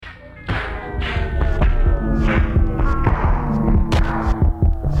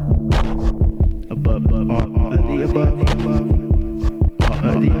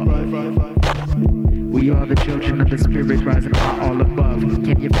the spirit rising high all above.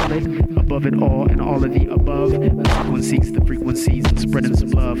 Can you feel it? Above it all and all of the above. The frequencies, and spreading some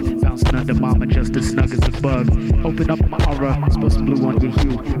love. Bouncing under mama just as snug as a bug. Open up my aura, spill some blue on your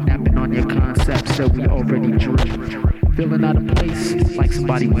hue. Napping on your concepts that we already drew. Feeling out of place, like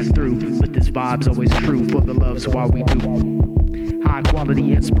somebody went through. But this vibe's always true, for the love's why we do. High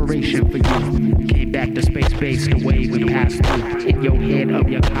quality inspiration for you. Came back to space base, the way we passed through. In your head of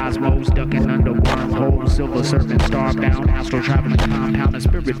your cosmos, ducking under wormholes. Silver surfing, starbound, astral traveling compound. A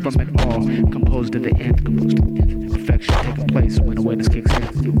spirit from it all, composed of the nth. Perfection taking place when awareness kicks in.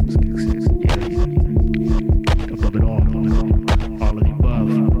 Yeah. Above it all of the above.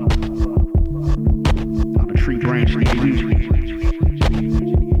 On a tree branch near you.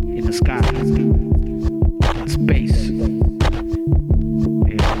 In the sky. In space.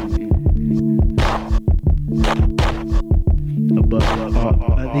 Yeah. Above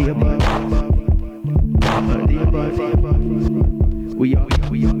all of the above. All of the above. We are.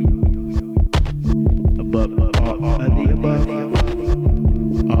 Above all of the above.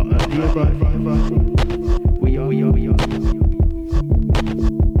 All of the above. We are.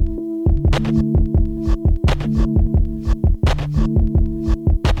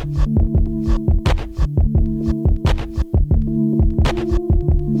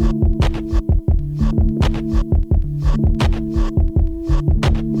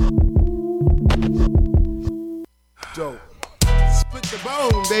 Dope. Split the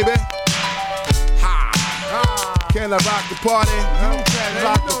bone, baby. Can I rock the party? You can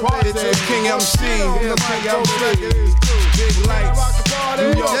rock the party. It's a King MC. Big lights.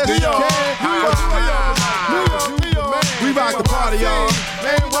 New York, New York. We rock the party, y'all.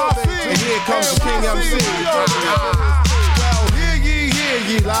 And here comes the King MC. Well, hear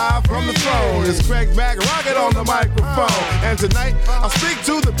ye live from the throne. It's Craig Mack, rocket on the microphone. And tonight, I'll speak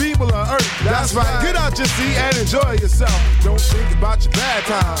to the people of Earth. That's right, get out your seat and enjoy yourself. Don't think about your bad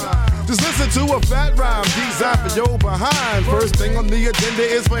time. Just listen to a fat rhyme designed for your behind. First thing on the agenda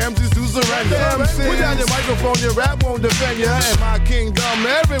is for MCs to surrender. Put down your microphone, your rap won't defend you. In my kingdom,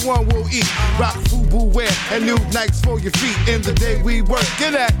 everyone will eat. Rock, FUBU wear, and new Nikes for your feet. In the day we work,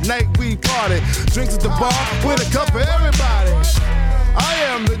 in at night we party. Drinks at the bar with a cup for everybody. I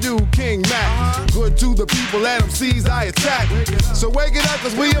am the new King Mac. Good to the people and MCs I attack. So wake it up,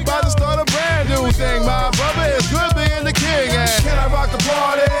 cause we about to start a brand new thing. My brother, it's good being the king. And can I rock the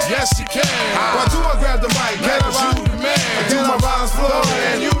party? Yes, you can. Why do I grab the mic? Can I rock the man? I do my rhymes flow,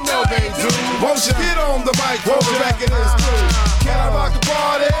 and you know they do. Won't you get on the mic while the record is through? Can I rock the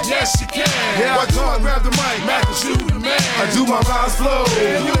party? Yes, you can. Why do I grab the mic? Mac is you the man. I do my rhymes flow,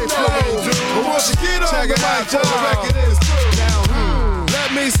 and you know they do. But won't you get on the mic while the record is through?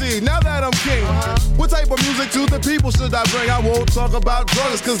 Let me see, now that I'm king, what type of music to the people should I bring? I won't talk about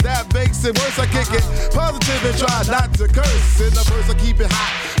drugs, cause that makes it worse. I kick it positive and try not to curse. In the verse I keep it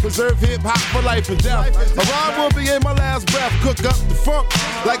hot, preserve hip-hop for life and death. A rhyme will be in my last breath, cook up the funk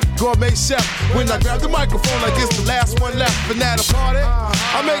like a gourmet chef. When I grab the microphone like it's the last one left. And at a party,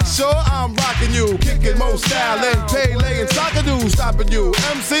 I make sure I'm rocking you, kicking more style and Pele and Sakadu stopping you.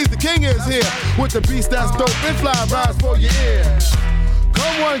 MC, the king is here, with the beast that's dope and fly rhymes for your ear.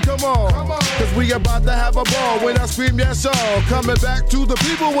 Come on, cause we about to have a ball when I scream yes y'all. Coming back to the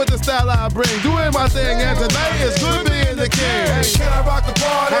people with the style I bring, doing my thing, and tonight is good being the king. Can I rock the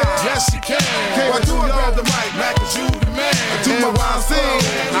party? Yes you can. Why do I grab the mic? Mac is you the man. I do my rhyme sing,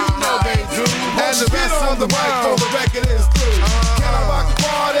 you know they do. And the best on the mic for the record is through. Can I rock the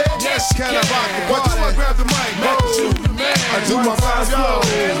party? Yes you can. I rock the party? Why do I grab the mic? Mac is you the man. I do my rhyme flow,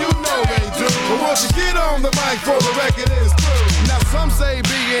 and you know they do. But won't you get on the mic for the record is through? Now some say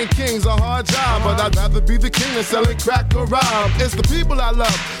being king's a hard job, but I'd rather be the king than selling crack or rhyme. It's the people I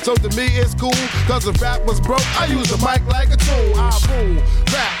love, so to me it's cool. Cause if rap was broke, I use the mic like a tool. I boom,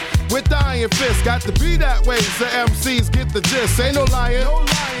 rap with the iron fist. Got to be that way, so MCs get the gist. Ain't no lying,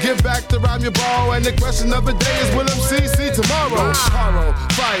 get back to rhyme your ball. And the question of the day is, will MCs see tomorrow? Horror,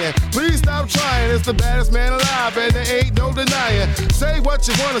 fire, please stop trying. It's the baddest man alive, and there ain't no denying. Say what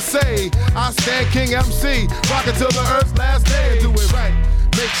you wanna say, I stand King MC. Rock until the earth's last day and do it right.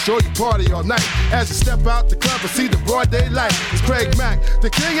 Make sure you party all night as you step out the club and see the broad daylight. It's Craig Mack, the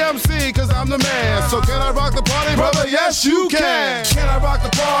King MC, cause I'm the man. So can I rock the party, brother? Yes, you can. Can I rock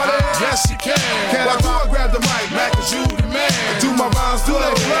the party? Yes, you can. Why do I grab the mic? Mac is you the man. I do my rhymes, do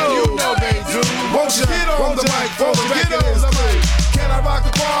they flow? You know they do. Won't you get on the mic? Won't you get on the mic? Can I rock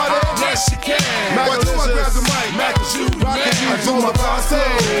the party? Yes, you can. Why do I grab the mic? Mac is you the man. I do my rhymes, you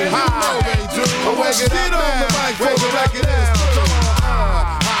know they do. Won't you get on the mic? For the record is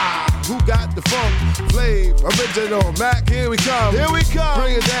who got the funk, Flav, original, Mac, here we come. Here we come.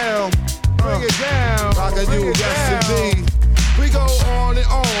 Bring it down. bring it down. Rockin' you, yes indeed. We go on and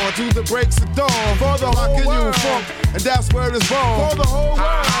on to the breaks of dawn. For the rockin' you funk, and that's where it's born. For the whole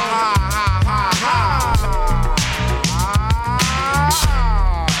world.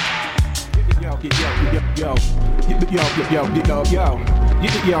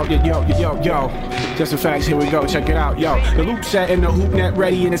 Yo. Just the facts, here we go, check it out, yo. The loop set and the hoop net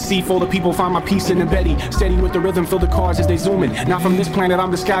ready, in a sea full of people find my piece in the Betty. Steady with the rhythm, feel the cars as they zoom in. Not from this planet, I'm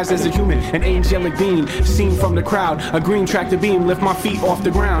disguised as a human. An angelic being, seen from the crowd. A green tractor beam, lift my feet off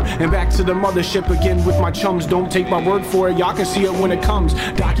the ground. And back to the mothership again with my chums. Don't take my word for it, y'all can see it when it comes.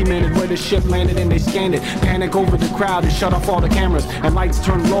 Documented where the ship landed and they scanned it. Panic over the crowd and shut off all the cameras. And lights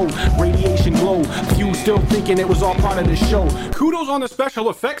turn low, radiation glow. Few still thinking it was all part of the show. Kudos on the special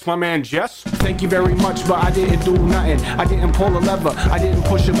effects, my man Jess. Thank you very much, but I didn't do nothing. I didn't pull a lever, I didn't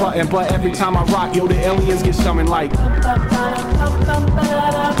push a button. But every time I rock, yo, the aliens get summoned like.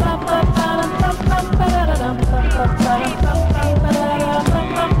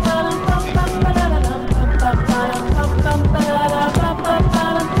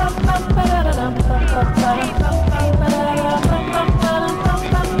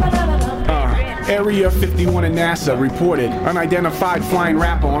 Area 51 in NASA reported unidentified flying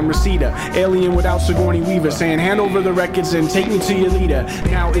rapper on Reseda. Alien without Sigourney Weaver saying hand over the records and take me to your leader.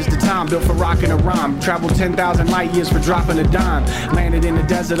 Now is the time built for rocking a rhyme. Traveled 10,000 light years for dropping a dime. Landed in the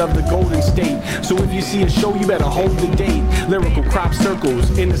desert of the Golden State. So if you see a show, you better hold the date. Lyrical crop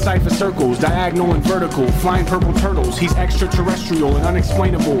circles in the cipher circles, diagonal and vertical. Flying purple turtles. He's extraterrestrial and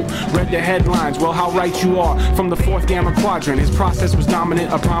unexplainable. Read the headlines. Well, how right you are. From the 4th Gamma Quadrant. His process was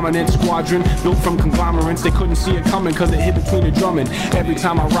dominant. A prominent squadron built from conglomerates. They couldn't see it coming cause it hit between the drumming. Every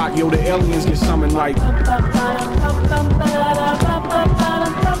time I rock, yo, the aliens get summoned like. Are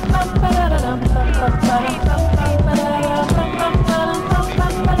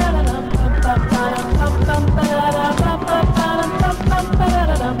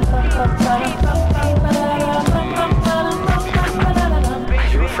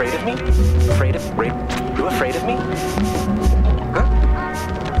you afraid of me? Afraid of rape? You afraid of me? Huh?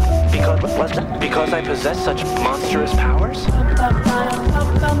 Because I possess such monstrous powers?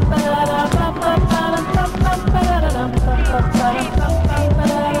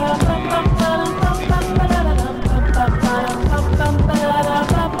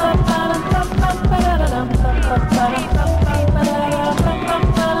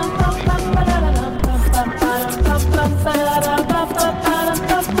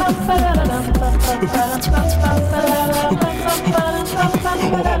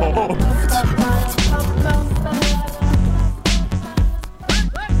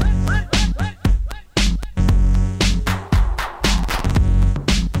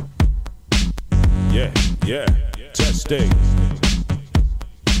 Yeah, testing.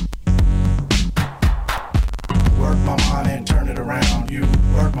 Work my mind and turn it around. You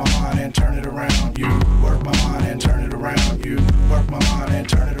work my mind and turn it around. You work my mind and turn it around. You work my mind and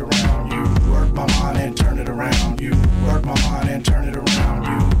turn it around. You work my mind and turn it around. You work my mind and turn it around.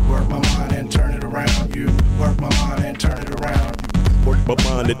 You work my mind and turn it around. You work my mind and turn it around. Work my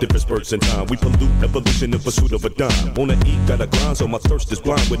mind at different spurts in time. We pollute evolution in pursuit of a dime. Wanna eat, gotta grind, so my thirst is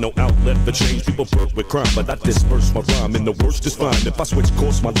blind. With no outlet for change, people work with crime. But I disperse my rhyme, and the worst is fine. If I switch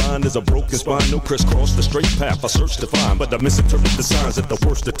course, my line is a broken spine. No crisscross, the straight path I search to find. But I misinterpret the signs at the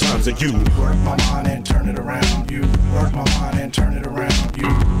worst of times. And you work my mind and turn it around. You work my mind and turn it around. You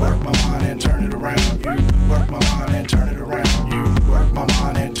work my mind and turn it around. You work my mind and turn it around. You work my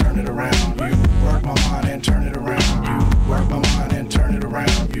mind and turn it around. You work my mind and turn it around. You work my mind and turn it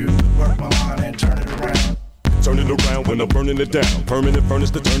around. You work my mind and turn it around. turn it around when I'm burning it down. Permanent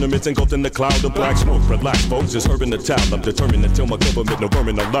furnace, the tournaments engulfed in the cloud of black smoke. Relax, folks, it's herb in the town. I'm determined to tell my government no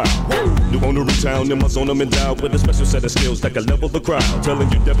vermin allowed. New owner in town, in my zone I'm endowed with a special set of skills that can level the crowd. Telling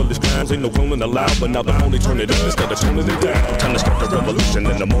you devilish crimes, ain't no cloning allowed. But now the only turn it up instead of toning it down. Time to start the revolution,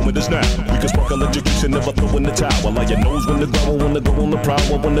 and the moment is now. We can spark electrocution, never throw in the towel. Like your nose when the growl, when the go on the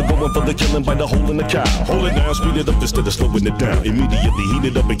prowl. When the going for the killing by the hole in the cow. Hold it down, speed it up instead of slowing it down. Immediately heat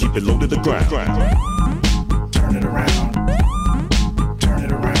it up and keep it low to the ground. Turn it around. Turn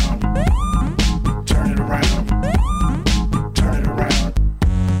it around. Turn it around. Turn it around.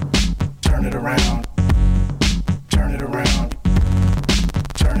 Turn it around. Turn it around.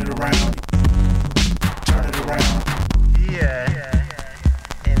 Turn it around. Turn it around. Yeah,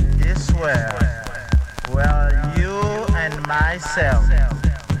 in this world, where you and myself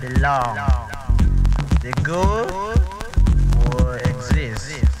belong, the good will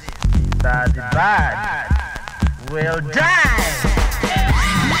exist, but the bad will die.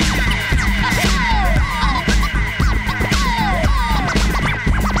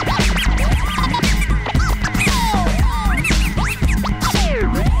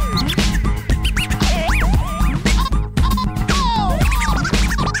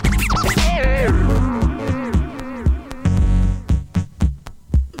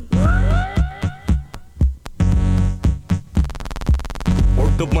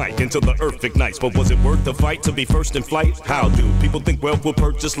 the mic until the earth ignites. But was it worth the fight to be first in flight? How do people think wealth will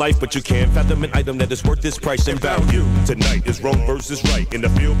purchase life? But you can't fathom an item that is worth its price and value. Tonight is wrong versus right. In the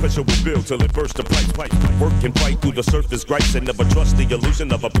field, pressure will build till it bursts the price. Work and fight through the surface gripes and never trust the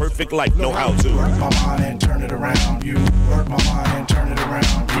illusion of a perfect life. Know how to work my mind and turn it around. You work my mind and turn it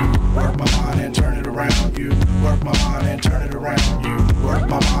around. You work my mind and turn it around. You work my mind and turn it around. You work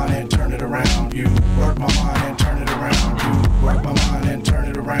my mind and turn it around. You work my mind and turn it around. You work my mind and turn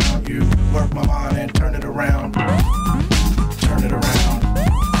it around. You work my mind and turn it around. Turn it around.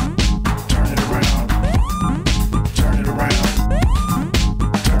 Turn it around. Turn it around.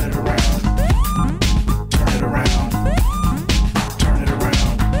 Turn it around. Turn it around. Turn it around.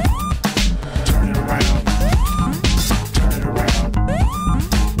 Turn it around. Turn it around.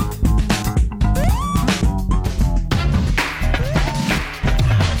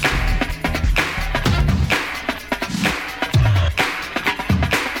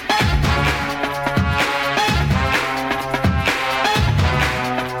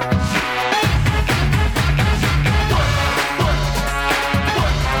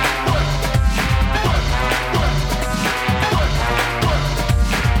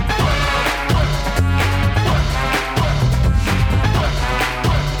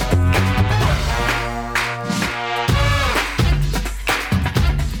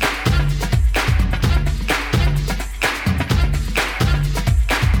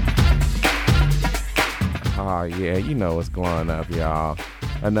 Yeah, you know what's going up, y'all.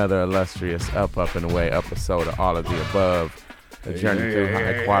 Another illustrious Up and Away episode of All of the Above. A journey through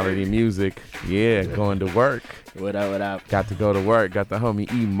high quality music. Yeah, going to work. What up, what up? Got to go to work. Got the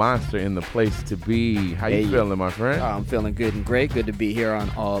homie E Monster in the place to be. How you feeling, my friend? I'm feeling good and great. Good to be here on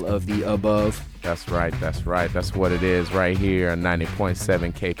All of the Above. That's right. That's right. That's what it is right here on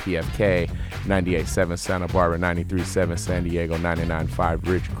 90.7 KPFK, 98.7 Santa Barbara, 93.7 San Diego, 99.5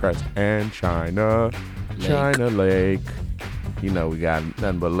 Ridgecrest and China Lake. You know we got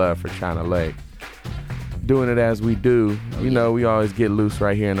nothing but love for China Lake. Doing it as we do. You know, we always get loose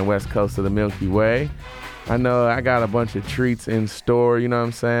right here in the west coast of the Milky Way. I know I got a bunch of treats in store, you know what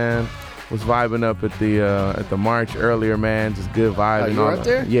I'm saying? Was vibing up at the march earlier, man. Just good vibes. Oh, you were up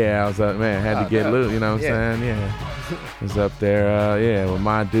there? Yeah, I was up, man. Had to get loose, you know what I'm saying? Yeah. Was up there, with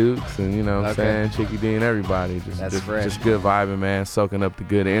my Dukes and, you know what I'm saying, Chicky D and everybody. Just good vibing, man. Soaking up the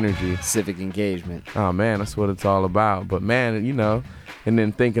good energy. Civic engagement. Oh, man, that's what it's all about. But, man, you know, and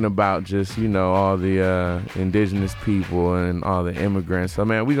then thinking about just, you know, all the indigenous people and all the immigrants. So,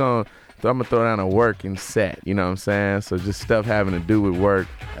 man, I'm going to throw down a working set, you know what I'm saying? So just stuff having to do with work.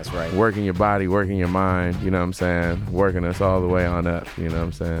 That's right. Working your body, working your mind, you know what I'm saying? Working us all the way on up, you know what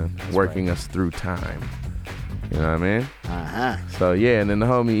I'm saying? That's working us through time. You know what I mean? Uh-huh. So, yeah, and then the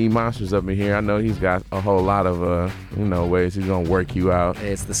homie E Monster's up in here. I know he's got a whole lot of, ways he's going to work you out.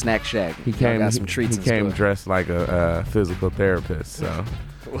 It's the Snack Shack. He got some treats in store. He came dressed like a physical therapist, so.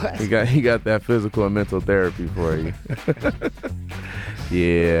 What? He got that physical and mental therapy for you.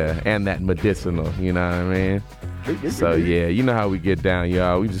 Yeah, and that medicinal, you know what I mean? So, yeah, you know how we get down,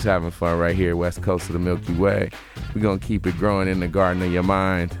 y'all. We just having fun right here, west coast of the Milky Way. We're going to keep it growing in the garden of your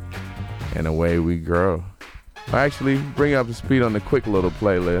mind, and away we grow. Actually, bring you up to speed on the quick little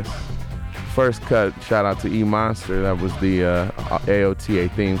playlist. First cut, shout out to E Monster. That was the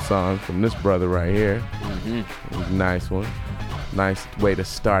AOTA theme song from this brother right here. Mm-hmm. It was a nice one. Nice way to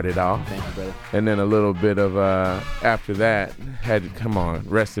start it off. Thank you, brother. And then a little bit of, after that,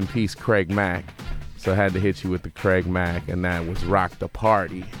 rest in peace, Craig Mack. So I had to hit you with the Craig Mack, and that was Rock the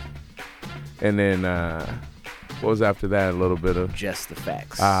Party. And then, what was after that? A little bit of Just the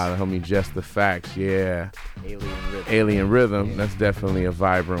Facts. The homie Just the Facts, yeah. Alien Rhythm. Yeah. That's definitely a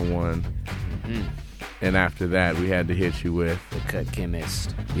vibrant one. Mm-hmm. And after that, we had to hit you with The Cut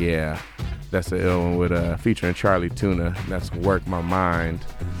Chemist. Yeah. That's the ill one with featuring Charlie Tuna. That's Work My Mind.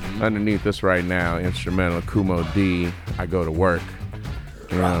 Mm-hmm. Underneath us right now, instrumental Kumo D, I Go to Work.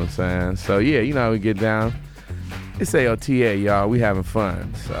 You know what I'm saying? So yeah, you know how we get down. It's AOTA, y'all. We having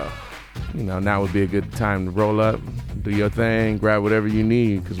fun. So, you know, now would be a good time to roll up, do your thing, grab whatever you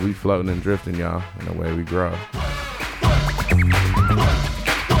need, because we floating and drifting, y'all, and the way we grow.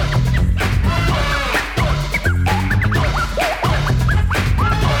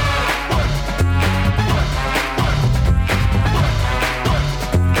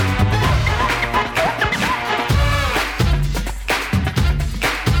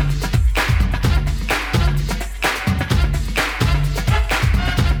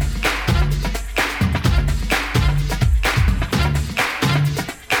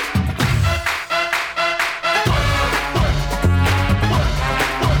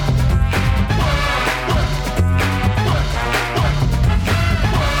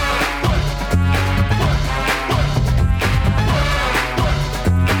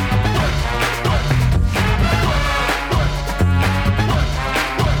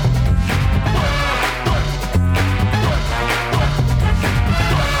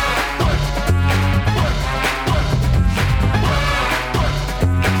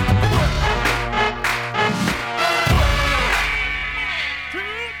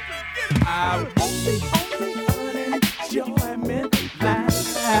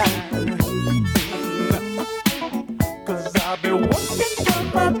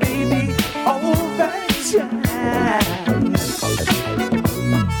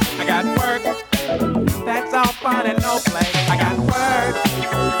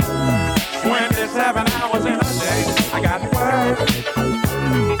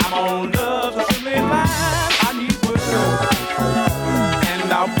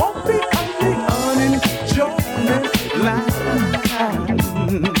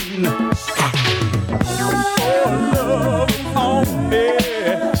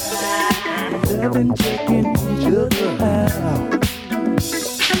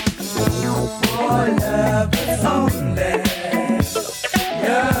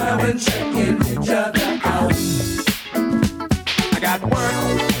 loving, checking each other out. I got work,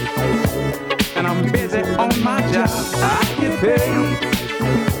 and I'm busy on my job. I get paid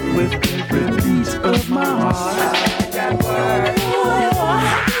with every piece of my heart. I got work. I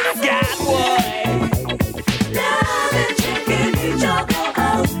got work. Loving, checking each other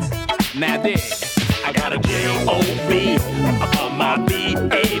out. Now this, I got a J-O-B on my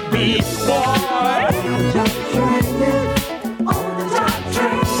B-A-B, boy.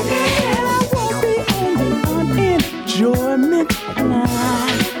 Enjoyment. I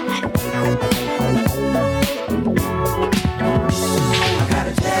got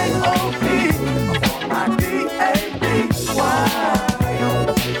a J-O-B on my B-A-B. Why?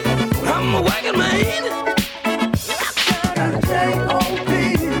 I'm a wagon man. Got a J-O-B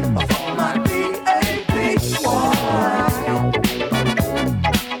on my B-A-B.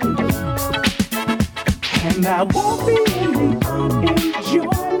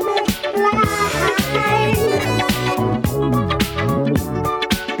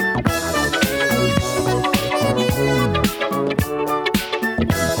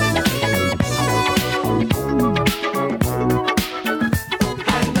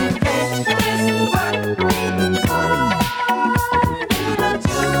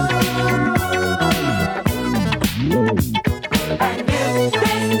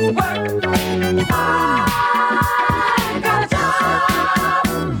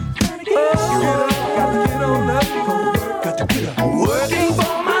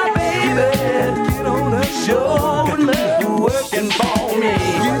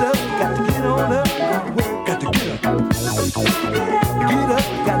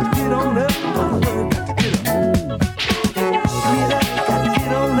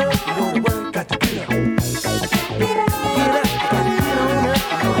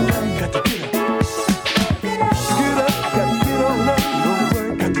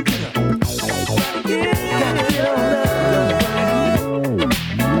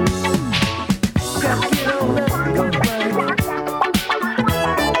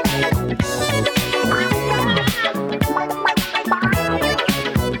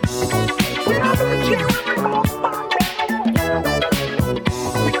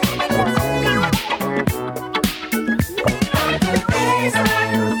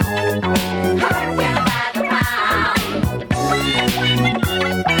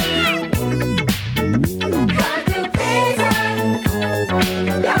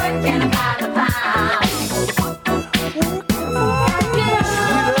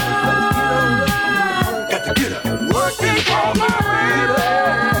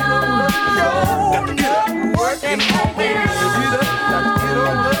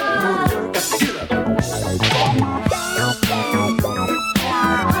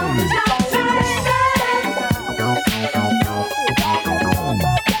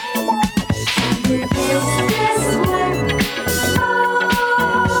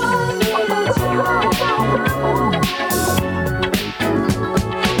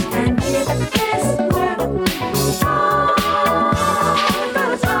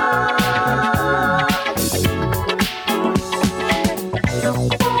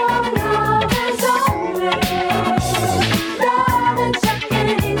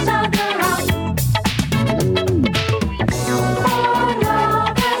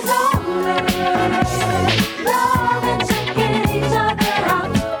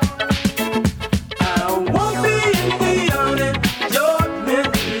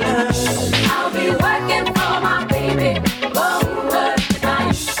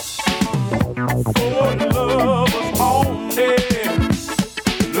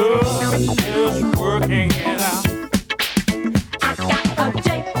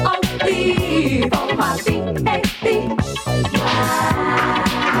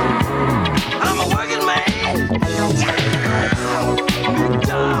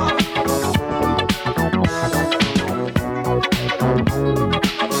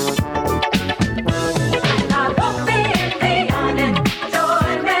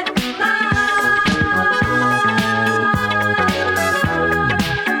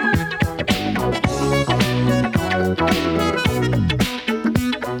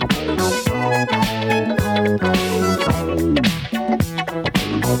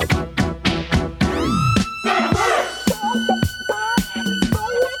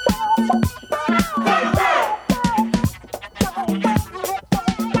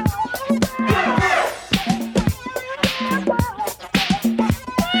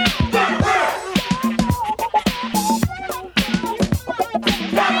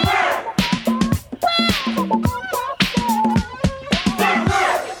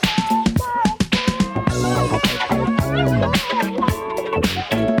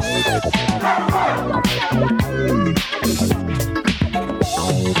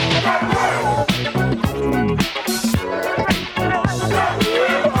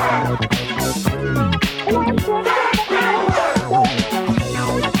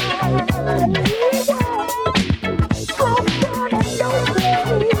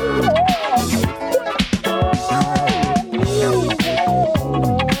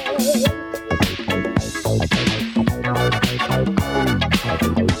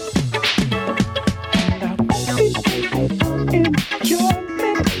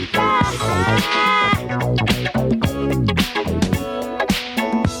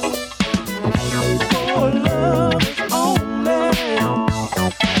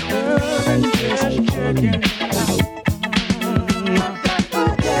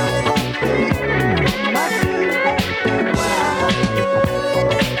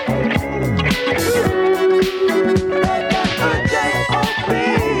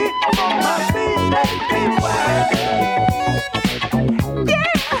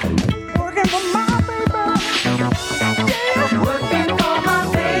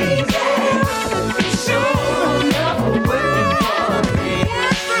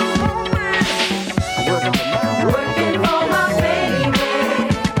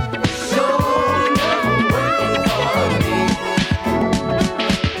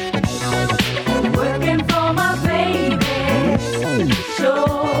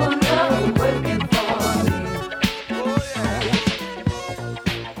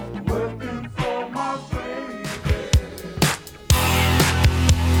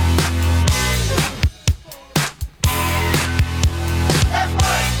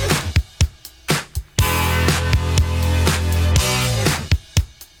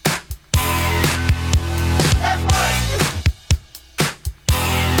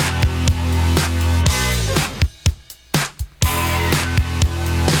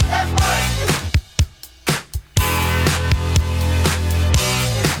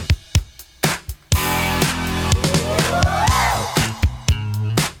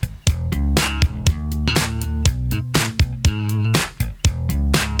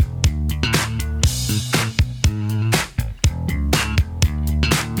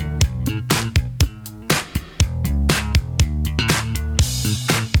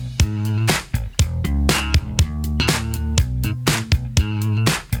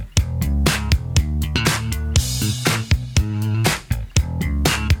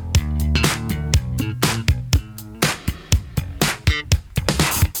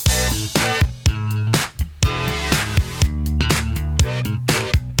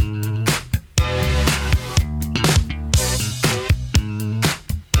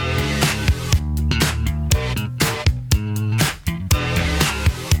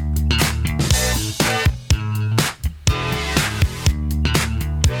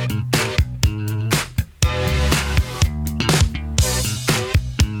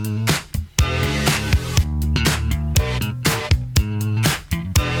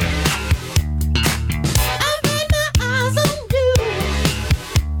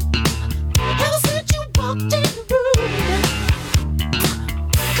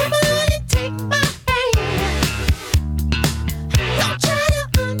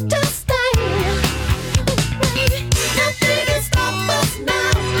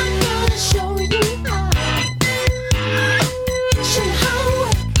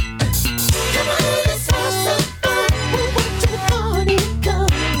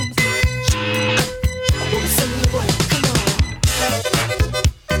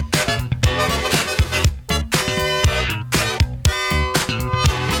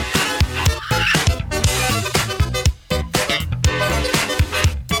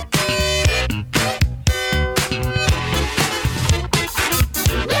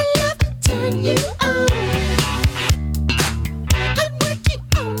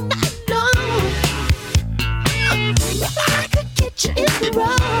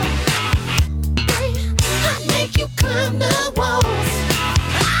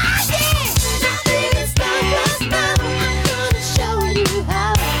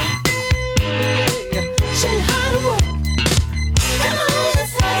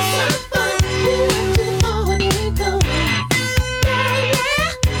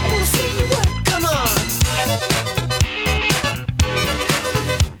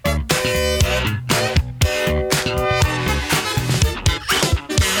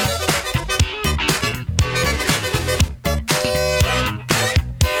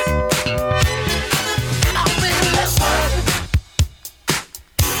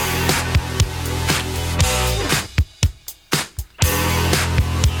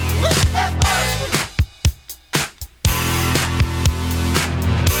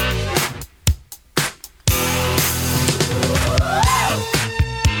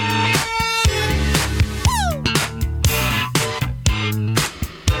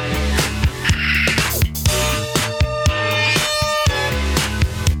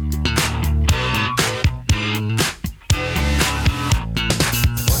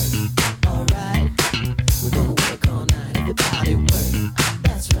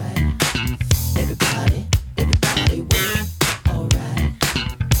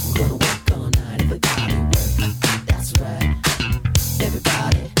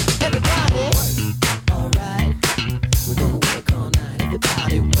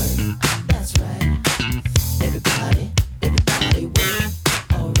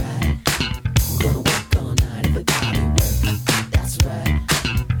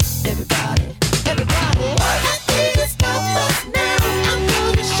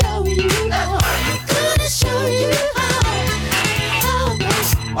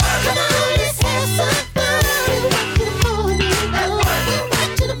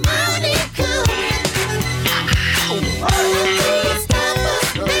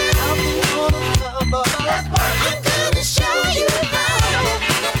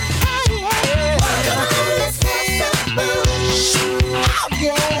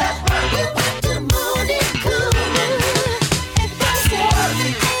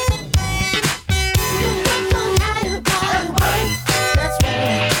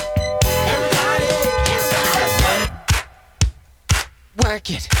 Work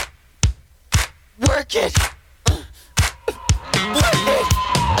it. Work it. Work it.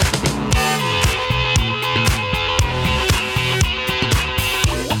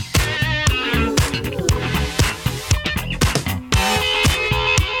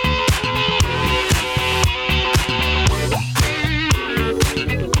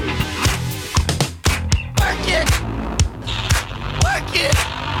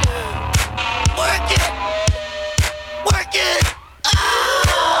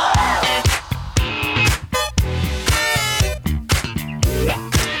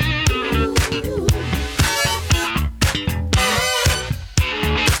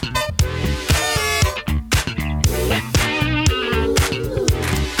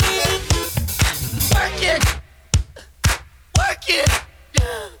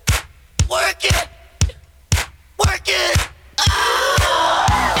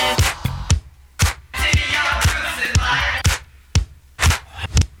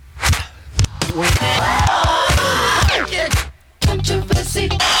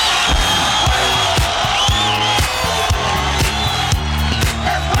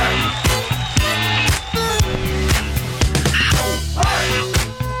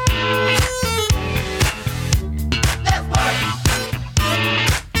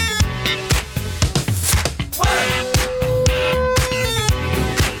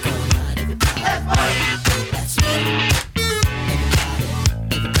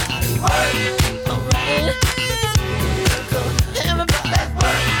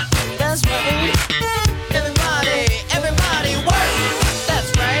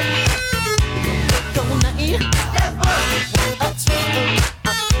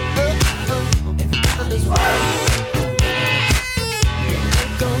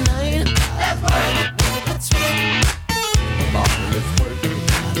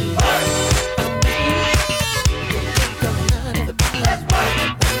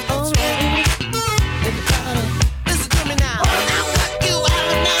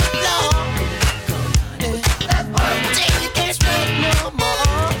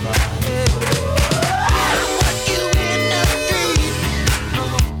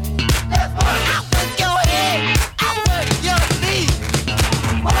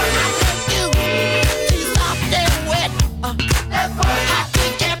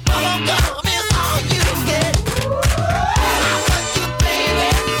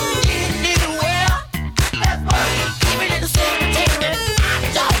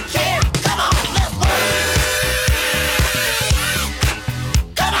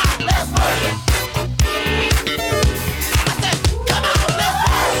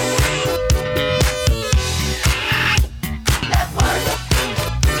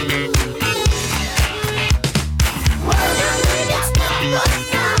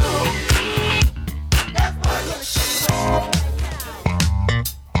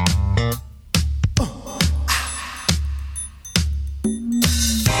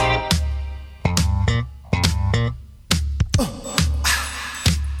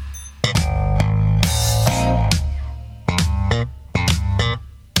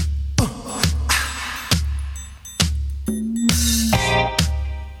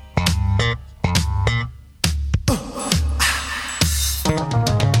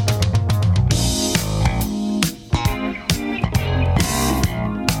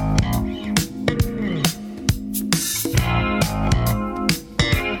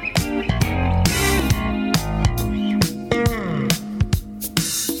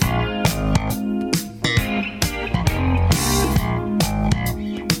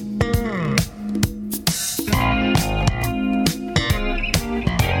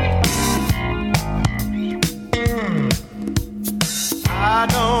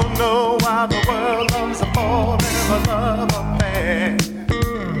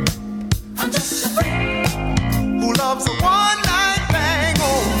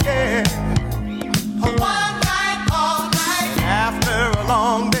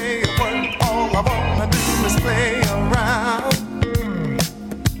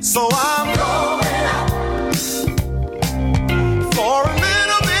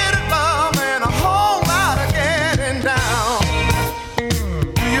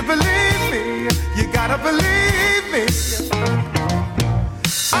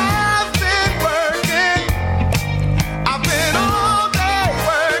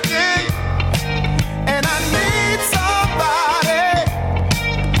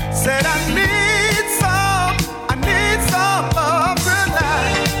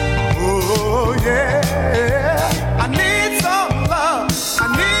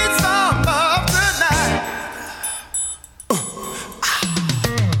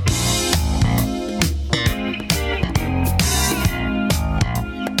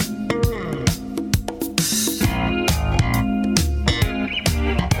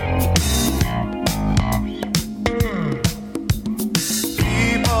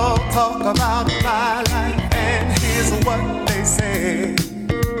 talk about my life, and here's what they say.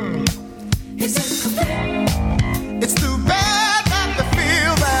 It's too bad that they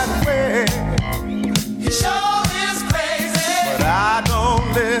feel that way. He sure is crazy, but I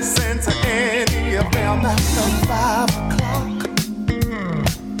don't listen to any of them after 5 o'clock,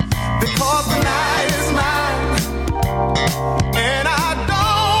 because the night is mine, and I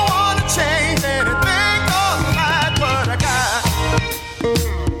don't want to change anything on the night, but I got.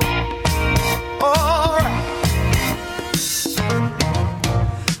 All right.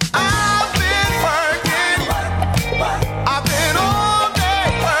 I've been working. I've been all day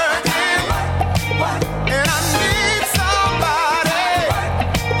working, and I need somebody.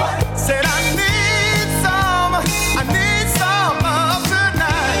 Said I need some love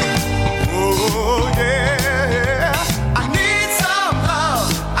tonight. Oh yeah, I need some love.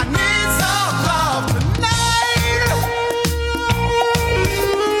 I need some love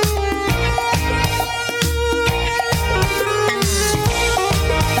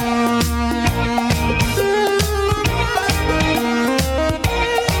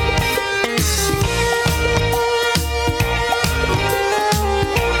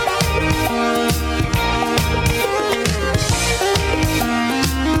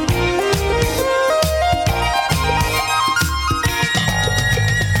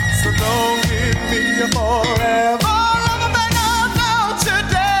so don't give me a forever love, but no, don't you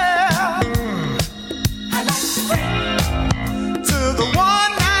dare. I like to bring to the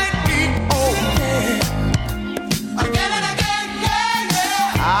one night beat, oh yeah. Again and again, yeah,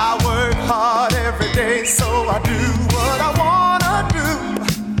 yeah. I work hard every day, so I do what I wanna do.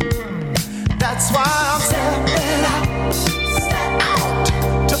 That's why I'm stepping out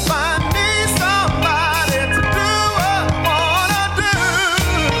to find me somebody to do what I wanna do.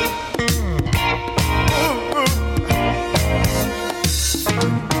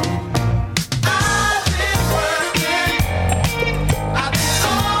 I've been working, I've been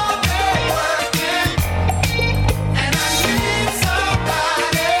all day working, and I need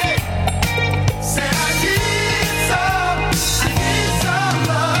somebody. Said I need some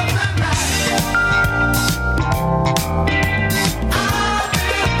love tonight. I've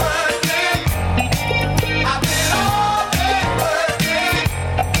been working, I've been all day working,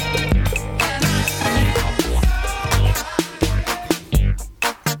 and I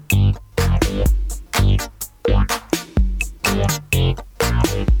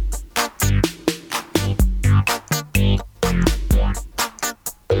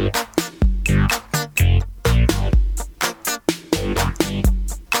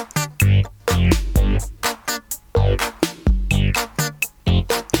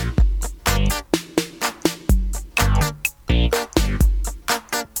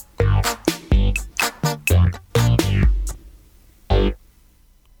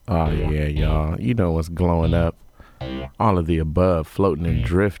Oh yeah, y'all. You know what's glowing up. All of the above, floating and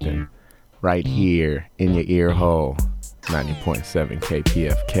drifting right here in your ear hole. 90.7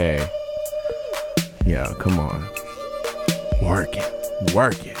 KPFK. Yo, come on. Work it.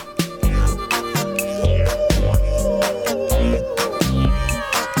 Work it.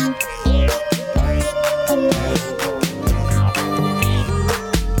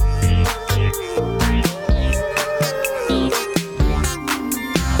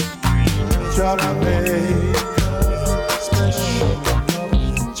 job I made, special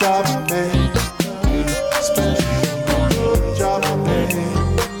job I made, special job I made,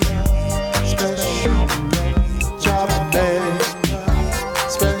 special job I made,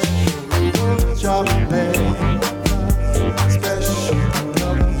 special job I made, special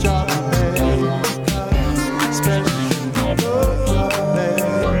job I made, special job I made,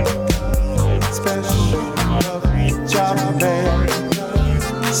 special job I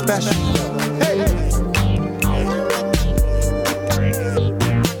made, special.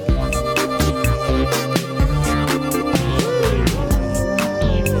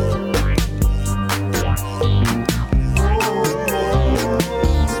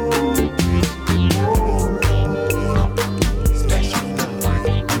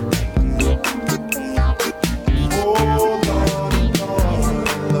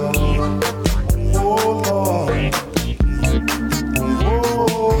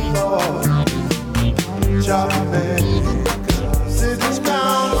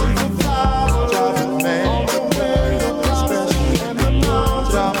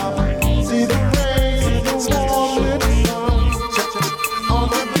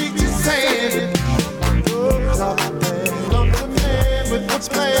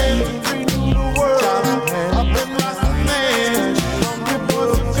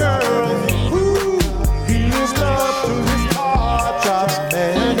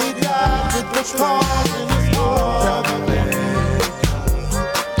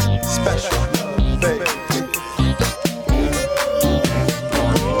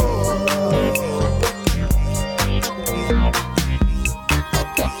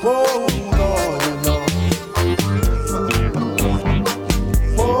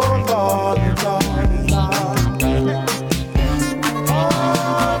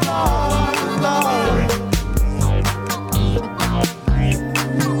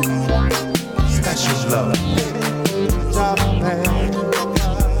 love.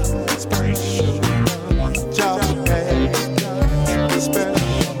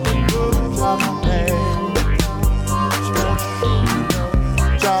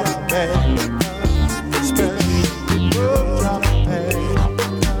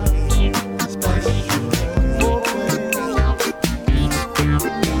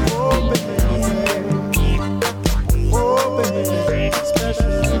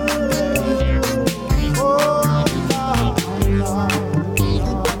 Oh,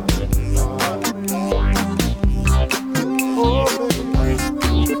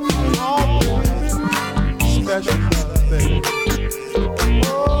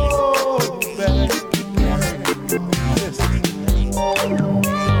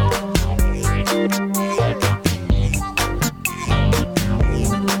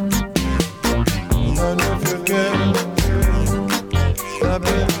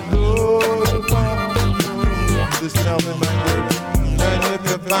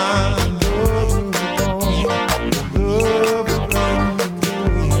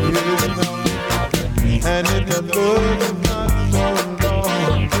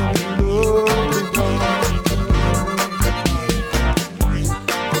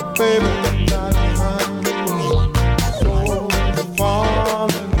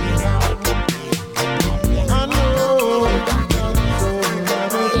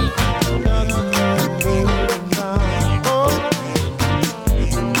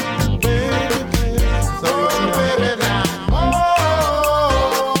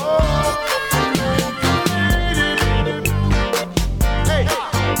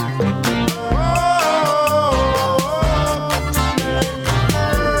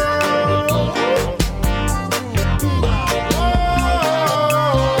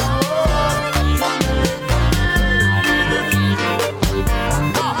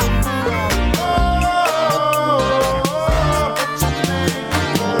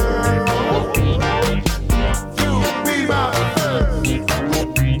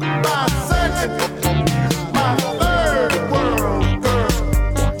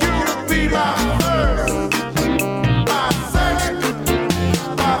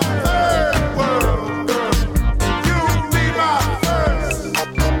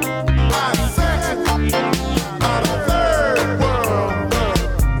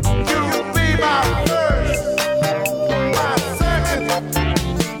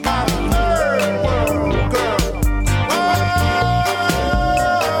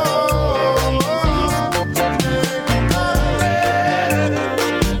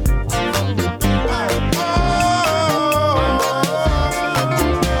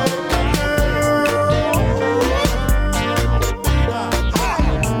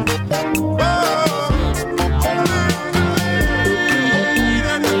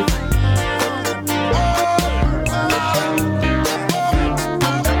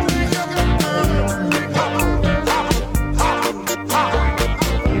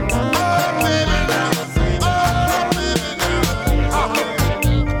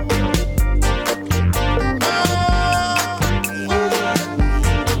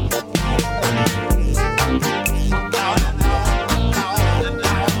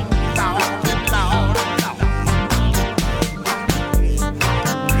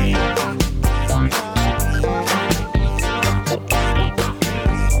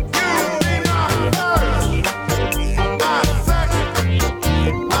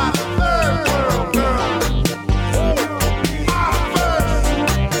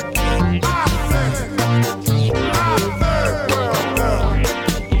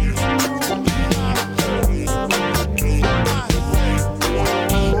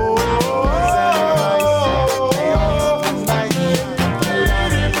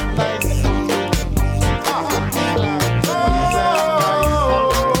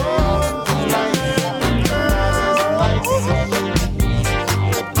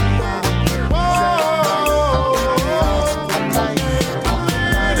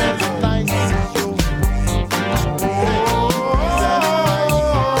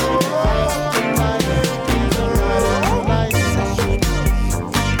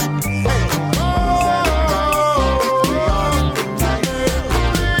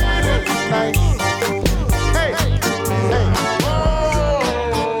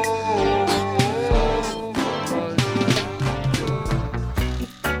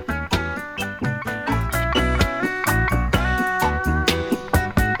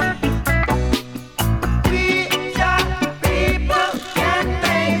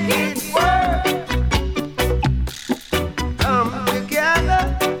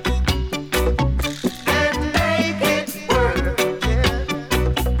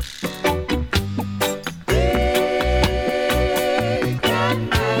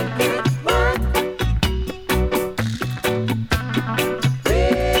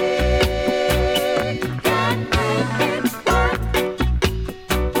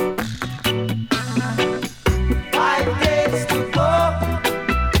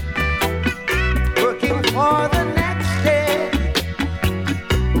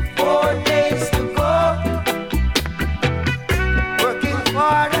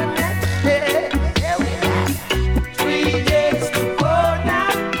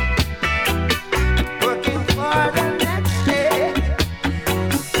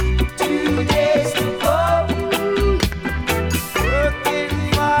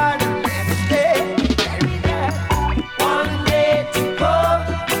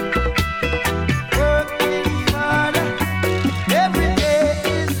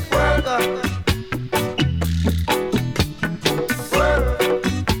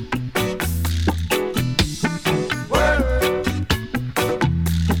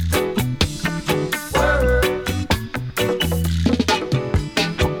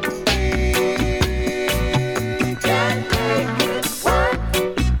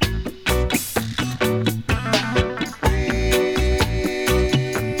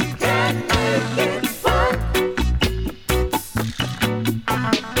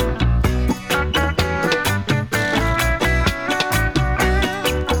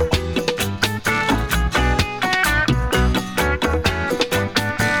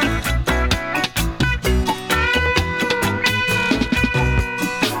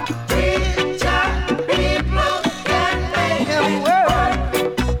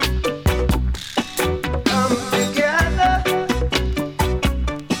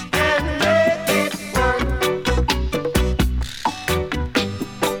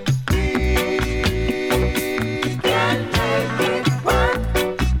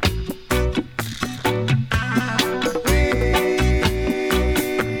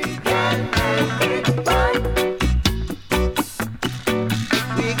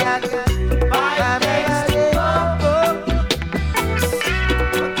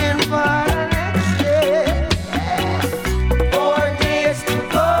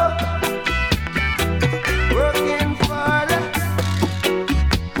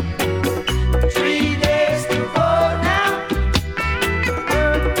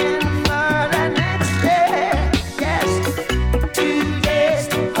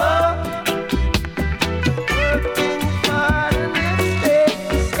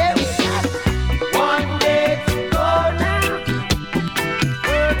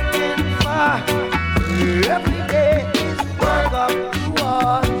 Every day is work up to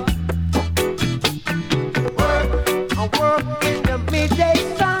us. Work, I work in the midday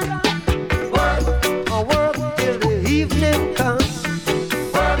sun. Work, I work till the evening comes.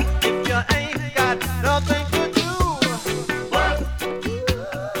 Work, if you ain't got nothing to do. Work.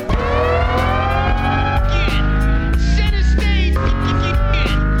 Center stage.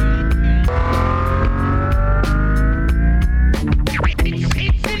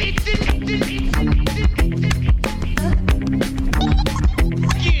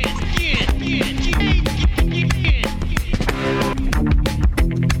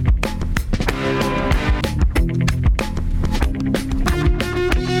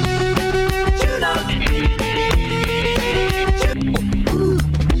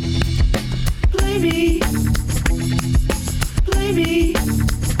 Play me,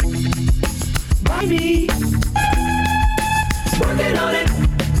 buy me. Working on it,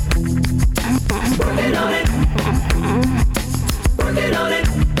 working on it, working on it.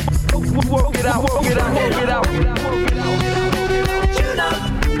 Work it out, work it out, work it out. You know.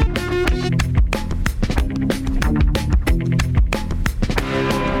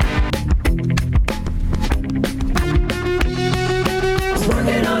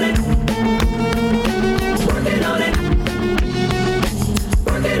 Working on it, working on it,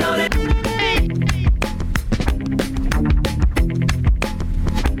 working on it.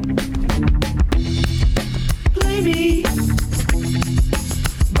 Play me,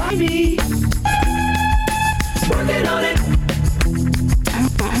 buy me. Working on it,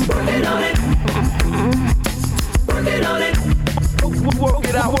 working on it, working on it. Work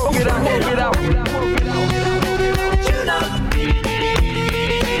it out, work it out, work it out. You know.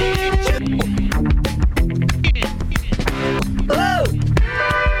 Oh.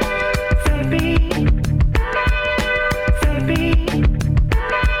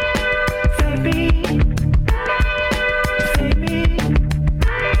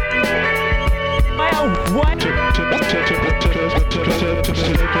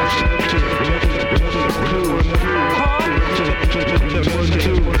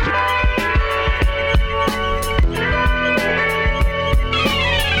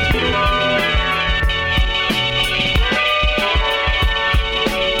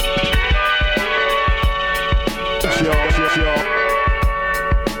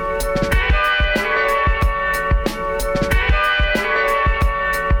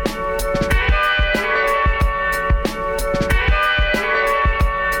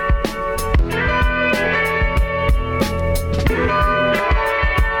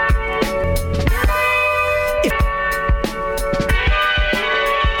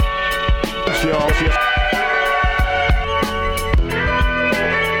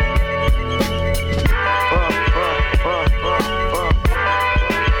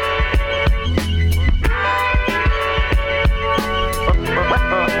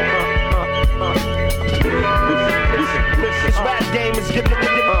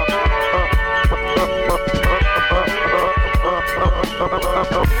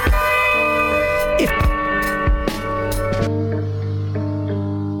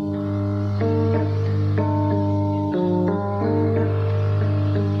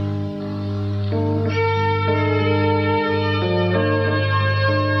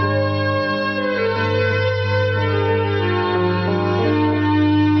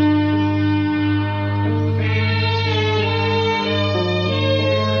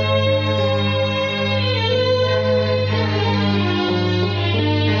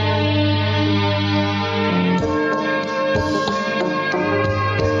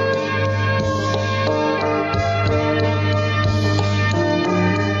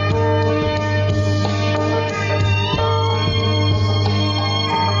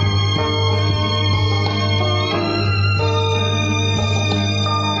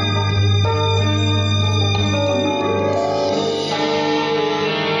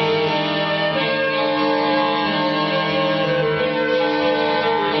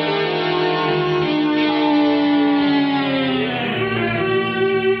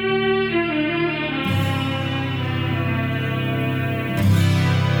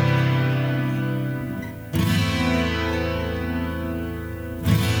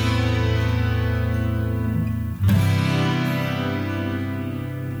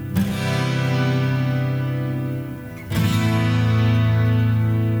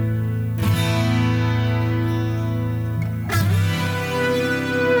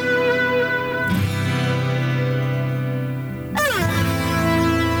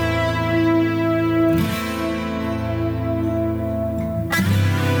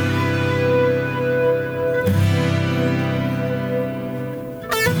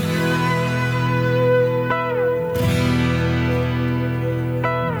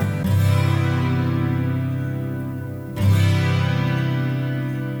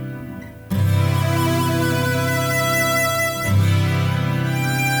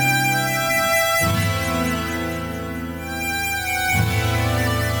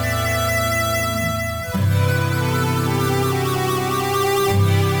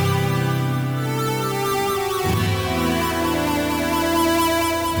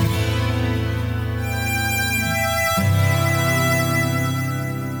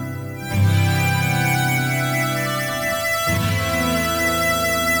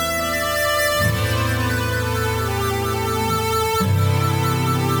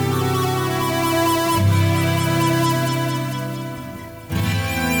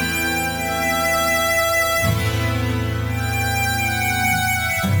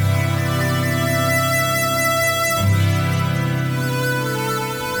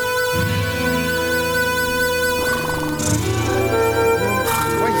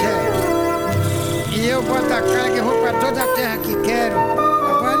 cara que eu vou pra toda a terra que quero.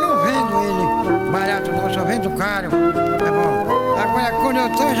 Agora não vendo ele barato não, só vendo caro. Tá bom. Agora quando eu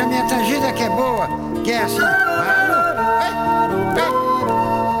tanjo a minha tangida que é boa, que é assim. Alô? Ei! Ei!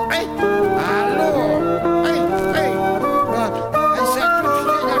 Ei! Alô? Ei! Ei! Pronto. Aí sai tudo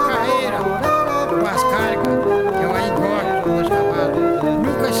cheio da carreira. Com as cargas que eu aí gosto dos meus cavalos.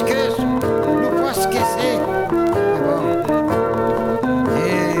 Nunca esqueço. Não posso esquecer. Tá bom.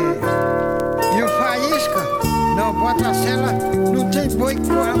 E o faísca não bota a cela. Não tem boi que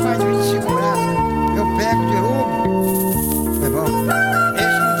corra mais de 25 braços. Eu pego, derrubo. Tá bom?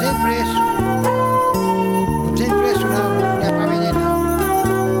 Esse não tem preço. Não tem preço não. Não é pra vender não.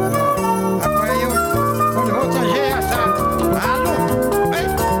 Tá bom? Agora eu, quando eu vou tanger, já sabe. Alô? Ei!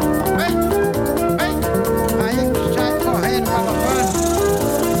 Ei! Ei! Aí sai correndo, galopando.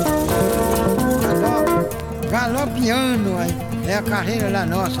 Galopeando aí. É a carreira da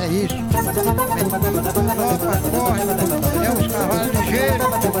nossa, é isso. Galopa, corre. É os cavalos ligeiros.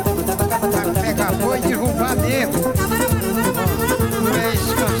 Pra pegar boi e derrubar mesmo. Não é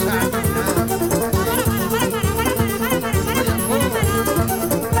descansado, não.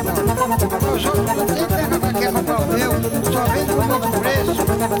 Os outros não tem terra pra quer comprar o meu. Só vende por outro preço.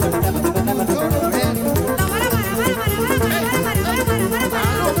 Todo vendo. Ei,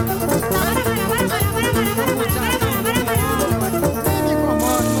 alô? Nem me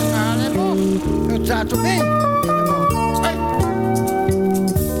incomoda, cara, é bom. Eu trato bem. É bom. Ei.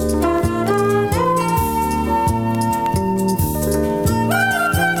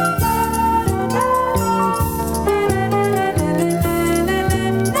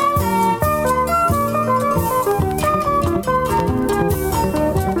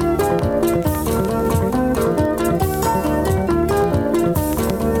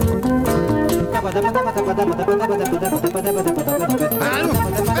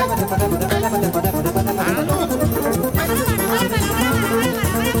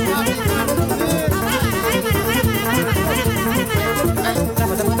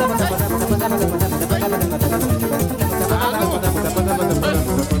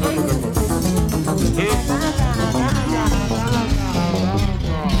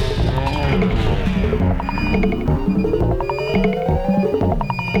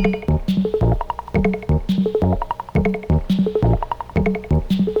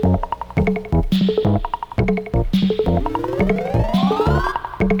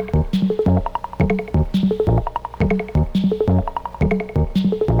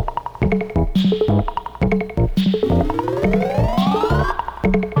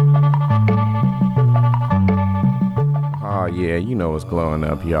 Glowing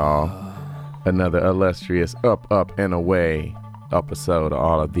up, y'all. Another illustrious up, and away episode of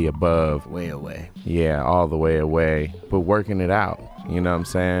All of the Above. Way away. Yeah, all the way away. But working it out. You know what I'm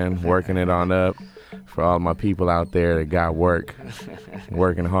saying? Working it on up for all my people out there that got work.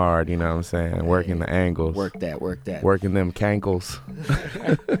 Working hard, you know what I'm saying? Working the angles. Work that. Working them cankles.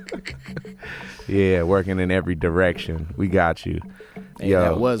 Yeah, working in every direction. We got you. Hey, yo,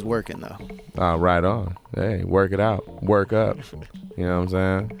 that was working though. Right on. Hey, work it out. Work up. You know what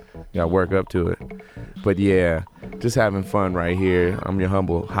I'm saying? You gotta work up to it. But yeah, just having fun right here. I'm your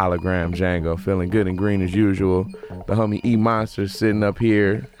humble hologram Django, feeling good and green as usual. The homie E Monster sitting up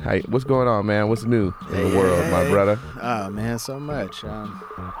here. Hey, what's going on, man? What's new in the world, my brother? Oh man, so much.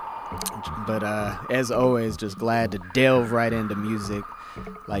 But as always, just glad to delve right into music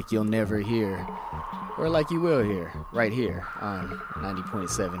like you'll never hear. Or like you will hear, right here on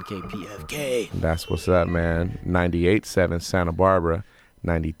 90.7 KPFK. That's what's up, man. 98.7 Santa Barbara,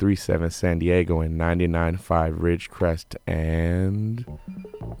 93.7 San Diego, and 99.5 Ridgecrest and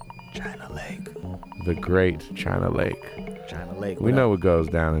China Lake. The great China Lake. China Lake. We know what goes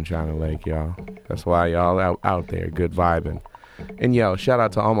down in China Lake, y'all. That's why y'all out there, good vibing. And yo, shout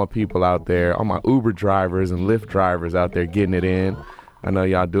out to all my people out there, all my Uber drivers and Lyft drivers out there getting it in. I know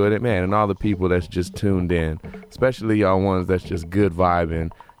y'all doing it, man, and all the people that's just tuned in, especially y'all ones that's just good vibing,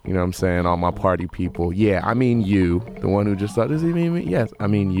 you know what I'm saying, all my party people. Yeah, I mean you, the one who just thought, does he mean me? Yes, I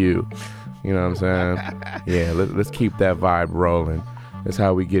mean you, you know what I'm saying? Yeah, let's keep that vibe rolling. That's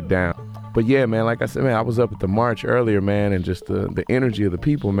how we get down. But yeah, man, like I said, man, I was up at the march earlier, man, and just the energy of the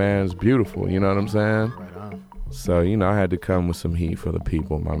people, man, is beautiful, you know what I'm saying? Right on. So, you know, I had to come with some heat for the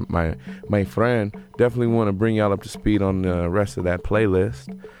people. My friend, definitely want to bring y'all up to speed on the rest of that playlist.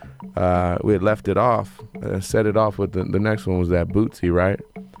 We had left it off, set it off with the next one was that Bootsy, right?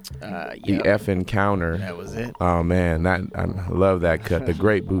 The F Encounter. That was it. Oh, man, I love that cut. The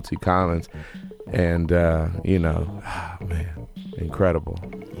great Bootsy Collins. And, you know, man, incredible.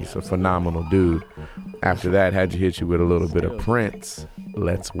 He's a phenomenal dude. After that, had to hit you with a little bit of Prince.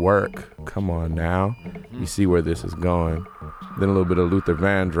 Let's Work. Come on now. You see where this is going. Then a little bit of Luther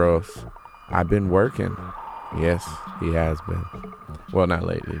Vandross. I've been working. Yes, he has been. Well, not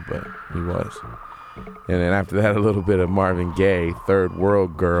lately, but he was. And then after that, a little bit of Marvin Gaye, Third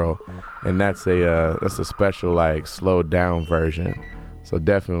World Girl. And that's a special, like, slowed down version. So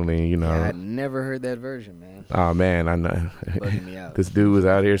definitely, you know. Yeah, I never heard that version, man. Oh, man, I know. Bugging me out. This dude was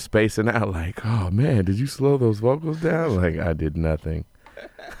out here spacing out like, oh, man, did you slow those vocals down? Like, I did nothing.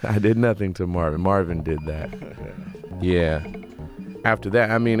 I did nothing to Marvin. Marvin did that. Yeah. After that,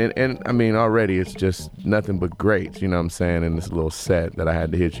 I mean, and I mean, already it's just nothing but greats, you know what I'm saying, in this little set that I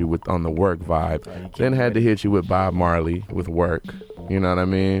had to hit you with on the Work vibe. Then had to hit you with Bob Marley with Work, you know what I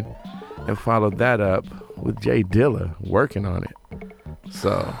mean? And followed that up with Jay Dilla working on it.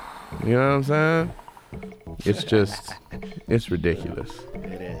 So, you know what I'm saying? It's just, it's ridiculous.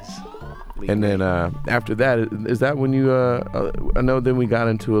 It is. And then after that, is that when you, I know then we got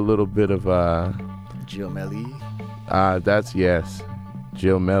into a little bit of... Jill Melly. That's, yes.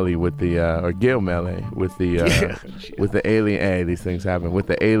 Jill Melly with the, or Gil Melly with the alien, hey, these things happen, with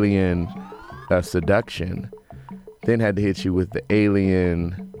the alien seduction. Then had to hit you with the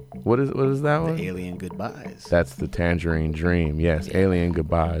alien, what is that one? The Alien Goodbyes. That's the Tangerine Dream, yes, yeah. Alien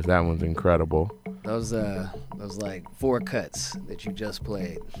Goodbyes, that one's incredible. Those like 4 cuts that you just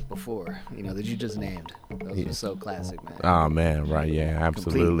played before, you know, that you just named. Those were so classic, man. Oh, man, right, yeah,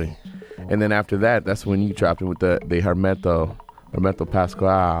 absolutely. Completely. And then after that, that's when you dropped it with the Hermeto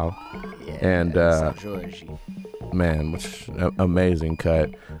Pascual. Yeah, and man, which amazing cut.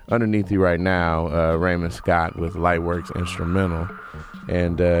 Underneath you right now, Raymond Scott with Lightworks Instrumental.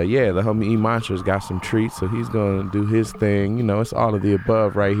 And yeah, the homie E Monster's got some treats, so he's gonna do his thing. You know, it's all of the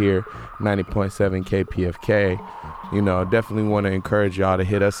above right here, 90.7 KPFK. You know, definitely want to encourage y'all to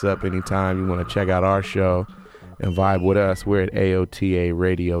hit us up anytime you want to check out our show and vibe with us. We're at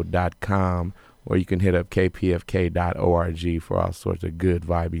AOTARadio.com, or you can hit up kpfk.org for all sorts of good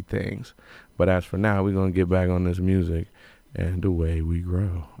vibey things. But as for now, we're going to get back on this music and the way we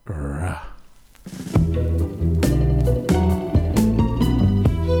grow.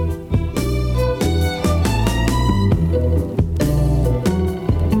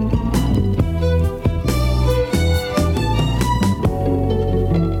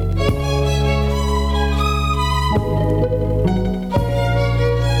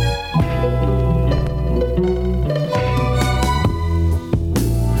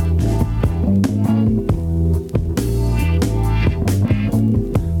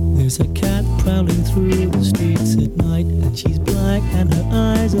 Prowling through the streets at night, and she's black and her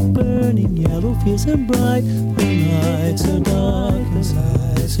eyes are burning yellow, fierce and bright. The nights are dark and the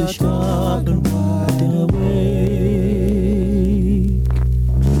sights are sharp and wide and awake.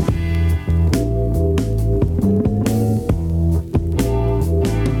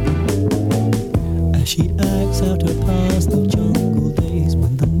 As she acts out her past the jungle days,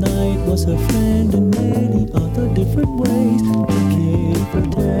 when the night was her friend in many other different ways, gave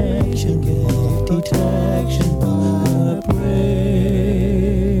protection, gave detection by her prey.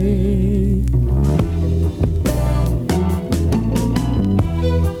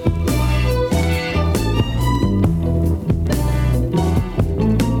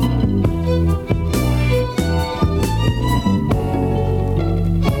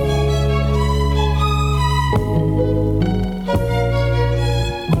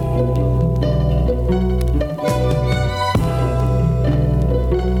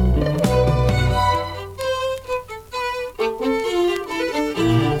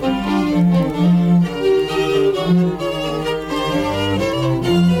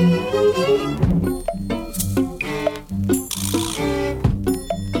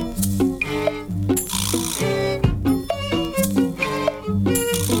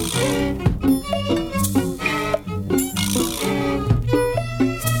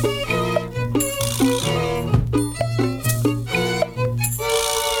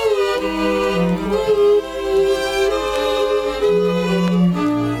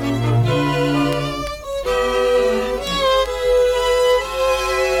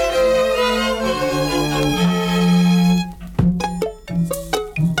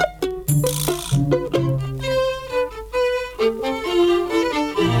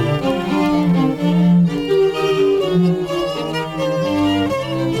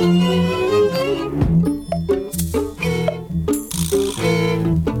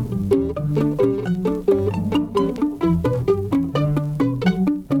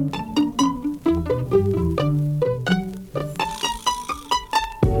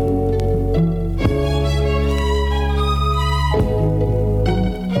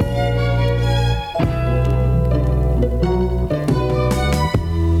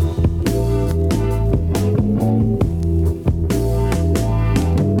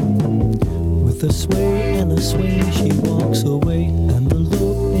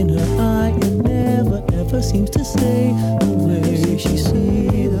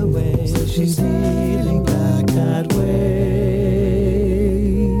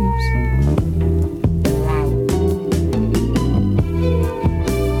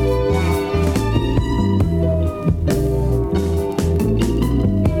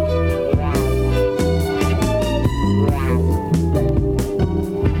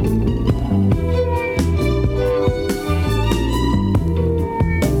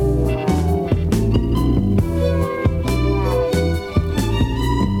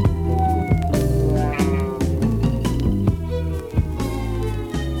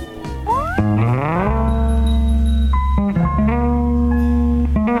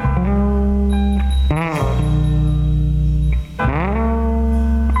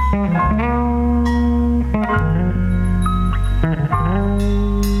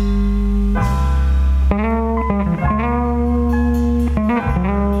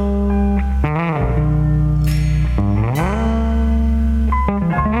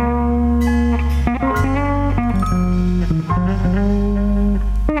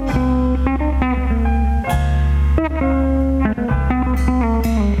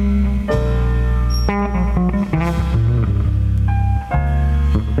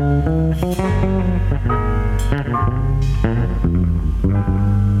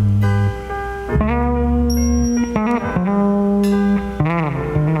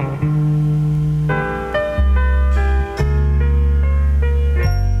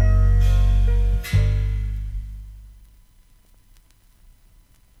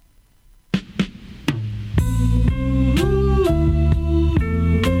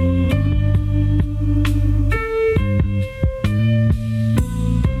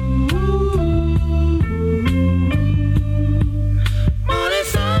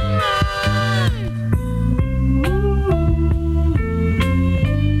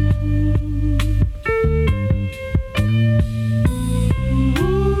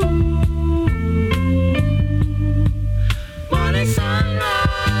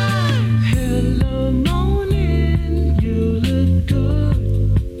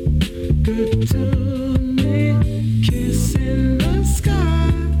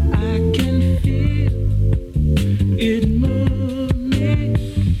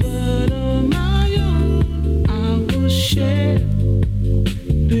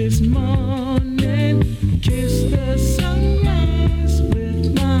 this morning, kiss the sunrise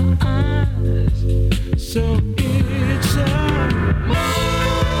with my eyes. So it's a morning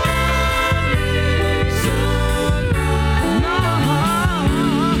sunrise.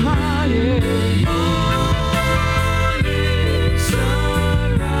 Morning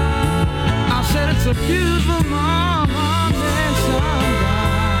sunrise. I said it's a beautiful morning sunrise.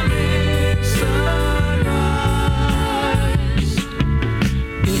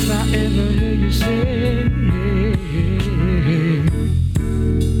 If I ever hear you say,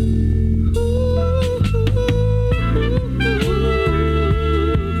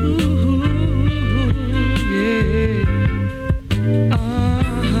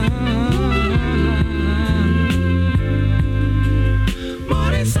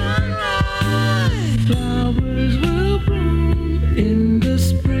 morning sunrise. Flowers will bloom in the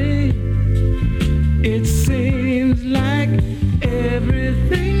spring. It seems like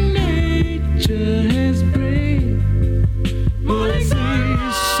everything nature has bring. Morning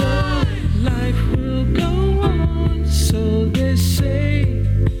sunrise. So life will go on, so they say,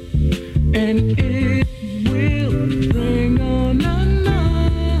 and it will bring on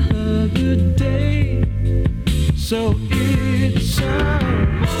another day. So it's a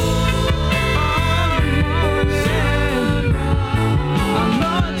morning. I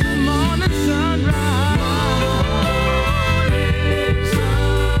know it's a morning sunrise.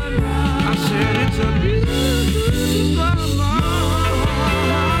 I said it's a beautiful morning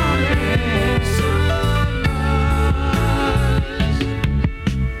sunrise.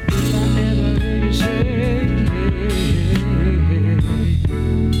 If I ever hear you say,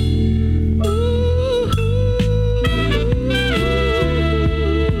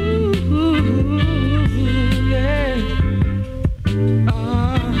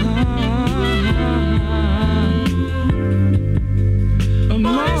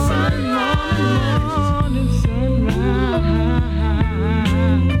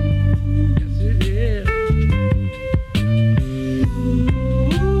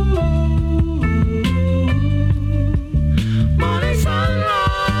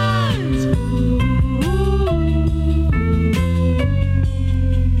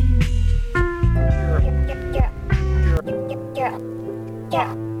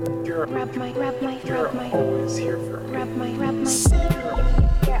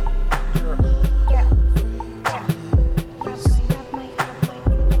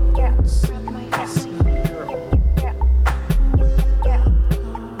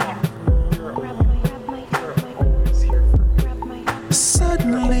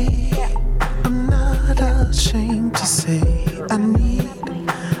 Suddenly, I'm not ashamed to say I need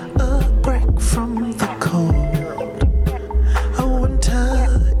a break from the cold, a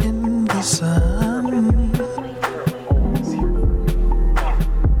winter in the sun.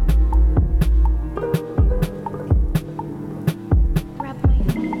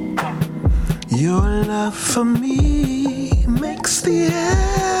 Your love for me makes the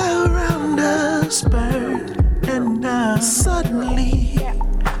air around us burn. And now suddenly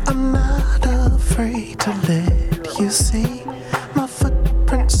I'm not afraid to let you see my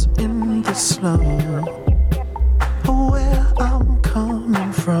footprints in the snow, where I'm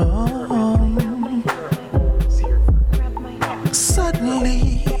coming from.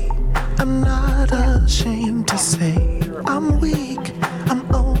 Suddenly I'm not ashamed to say I'm weak, I'm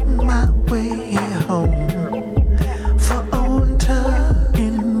on my way home for a winter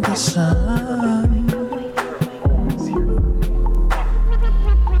in the sun.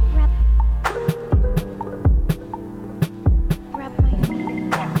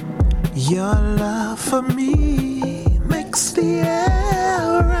 Your love for me makes the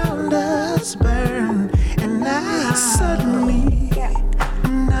air around us burn. And now suddenly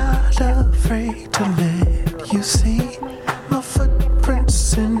I'm not afraid to let you see my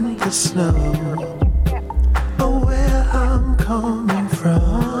footprints in the snow, where I'm coming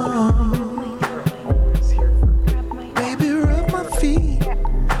from. Baby, rub my feet.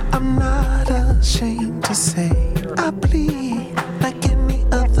 I'm not ashamed to say I bleed like any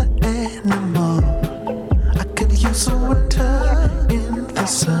other animal. I could use a winter in the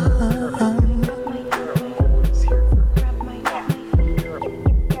sun.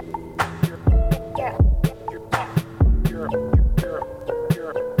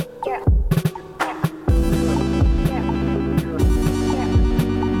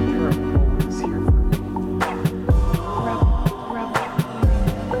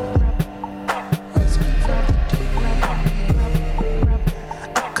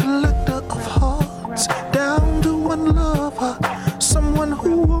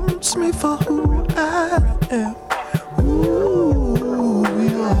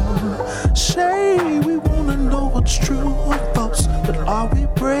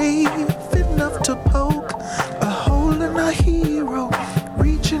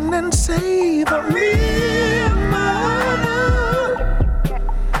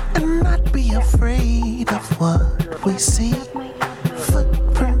 of what we see.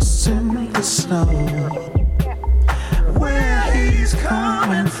 Footprints in the snow. Where he's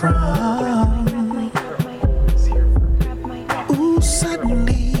coming from. Ooh,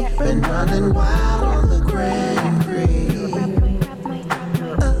 suddenly been running wild on the Grand Prix.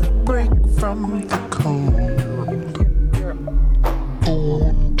 A break from the cold.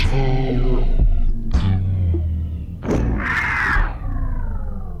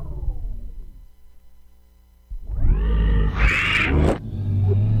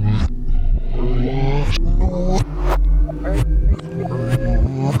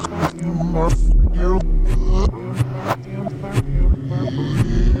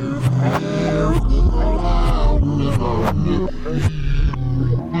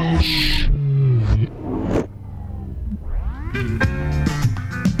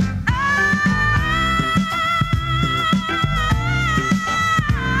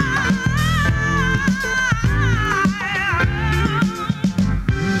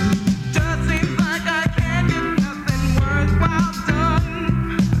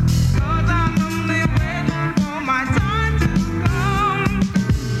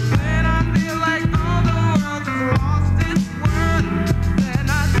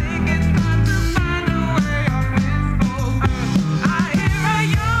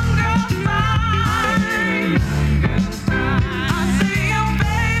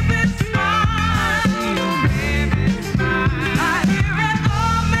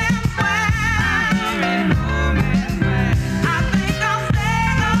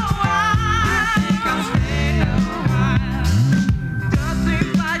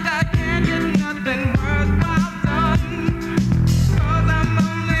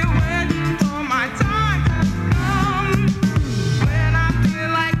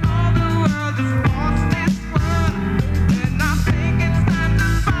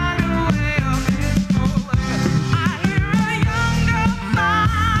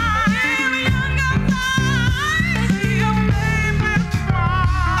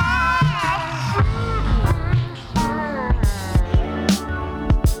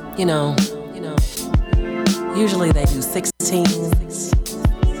 You know, usually they do 16.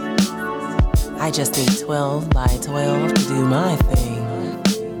 I just need 12 by 12 to do my thing.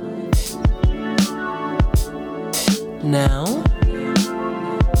 Now,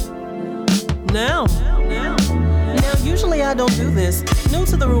 usually I don't do this. New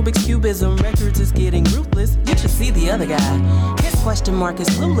to the Rubik's Cubism, records is getting ruthless. You should see the other guy. His question mark is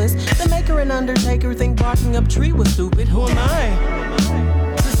clueless. The maker and undertaker think barking up tree was stupid. Who am I?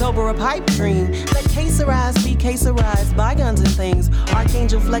 Sober a pipe dream. Let Queserize be Queserize. Bygones and things.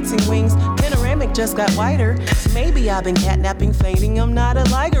 Archangel flexing wings. Panoramic just got wider. Maybe I've been catnapping, fainting. I'm not a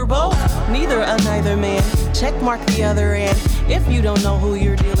liger. Both. Neither a neither man. Check mark the other end. If you don't know who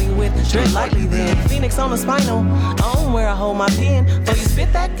you're dealing with, tread lightly then. Phoenix on the spinal. On where I hold my pen. Though you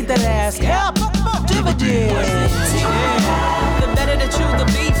spit that, get that ass. Help. Dividend. The better to chew the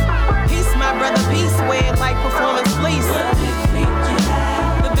beef. Peace, my brother. Peace. Wear it like performance fleece.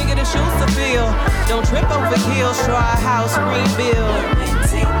 The shoes to feel. Don't trip over heels, try a house rebuild.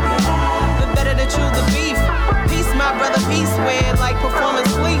 The better to chew the beef. Peace, my brother, peace, wear like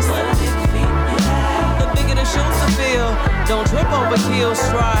performance fleece. The bigger the shoes to feel. Don't trip over heels,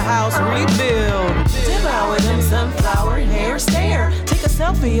 try a house rebuild. Devour them sunflower hair stare. Take a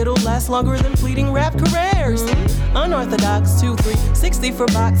selfie, it'll last longer than fleeting rap careers. Unorthodox, 2, 3, 60 for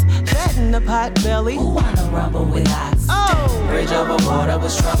box. Fat in the pot belly. Who wanna rumble with ox? Oh! Bridge over water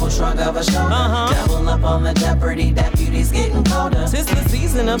with trouble, shrug of a shoulder. Double up on the jeopardy, deputy's getting colder. Tis the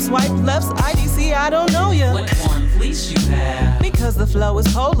season of swipe lefts, IDC, I don't know ya. What corn fleece you have? Because the flow is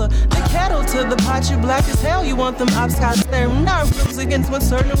polar. The kettle to the pot, you black as hell. You want them upscotch there. Nerves against what's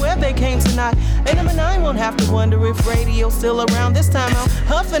certain where they came tonight. And number 9 won't have to wonder if radio's still around. This time I'll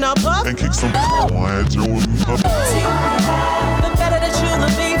huff and I'll puff. And kick some quiet, Joe. The better to chew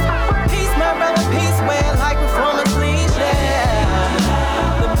the beef. Peace, my brother, peace. Wear like performance, please,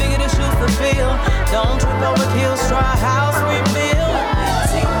 yeah. The bigger the shoes to feel. Don't trip over kills, try house rebuild.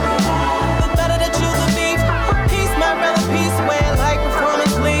 The better to chew the beef. Peace, my brother, peace. Wear like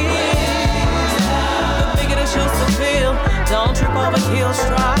performance, please. The bigger the shoes to feel. Don't trip over kills,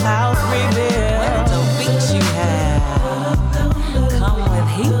 try house rebuild. The beat you have. Come with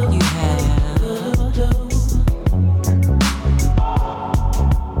heat you have.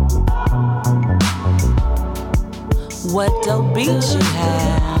 What dope beat you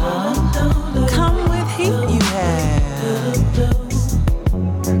have? Come with heat you have.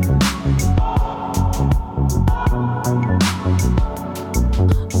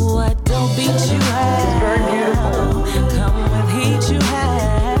 What dope beat you have? Come with heat you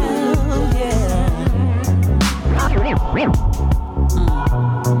have. Yeah.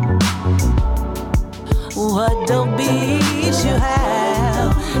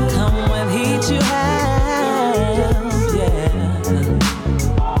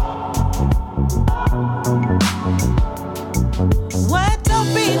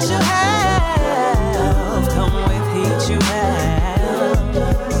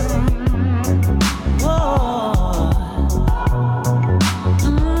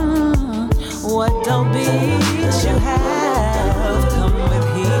 no beat you have, come with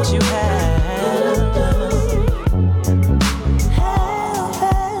heat you have.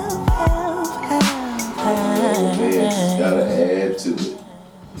 Gotta add to it.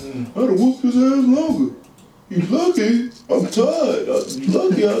 I'd have whooped his ass longer. He's lucky. I'm tired.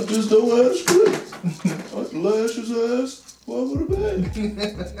 Lucky I just don't have strength. I'd lash his ass while I go to bed.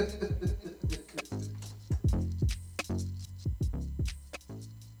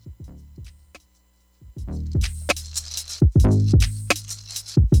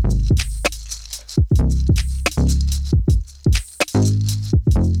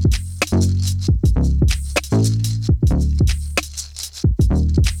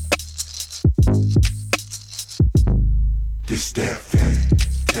 This that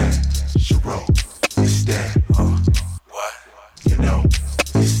fantastic, it's that what? You know,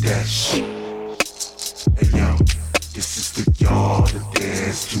 it's that shit. Hey yo, this is for y'all to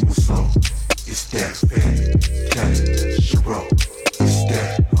dance to a song. It's that fantastic, it's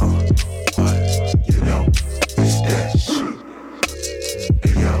that what? You know, it's that shit.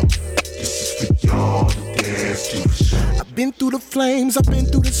 Hey yo, this is for y'all to dance to a song. I've been through the flames, I've been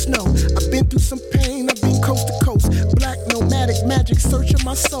through the snow, I've been through some pain, I've been coast to coast. Black nomadic magic searching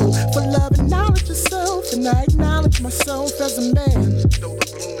my soul for love and knowledge of self, and I acknowledge myself as a man.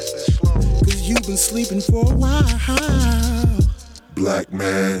 Cause you've been sleeping for a while. Black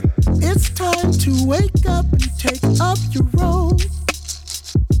man, it's time to wake up and take up your role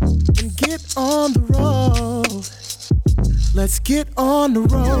and get on the road. Let's get on the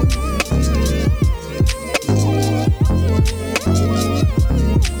road.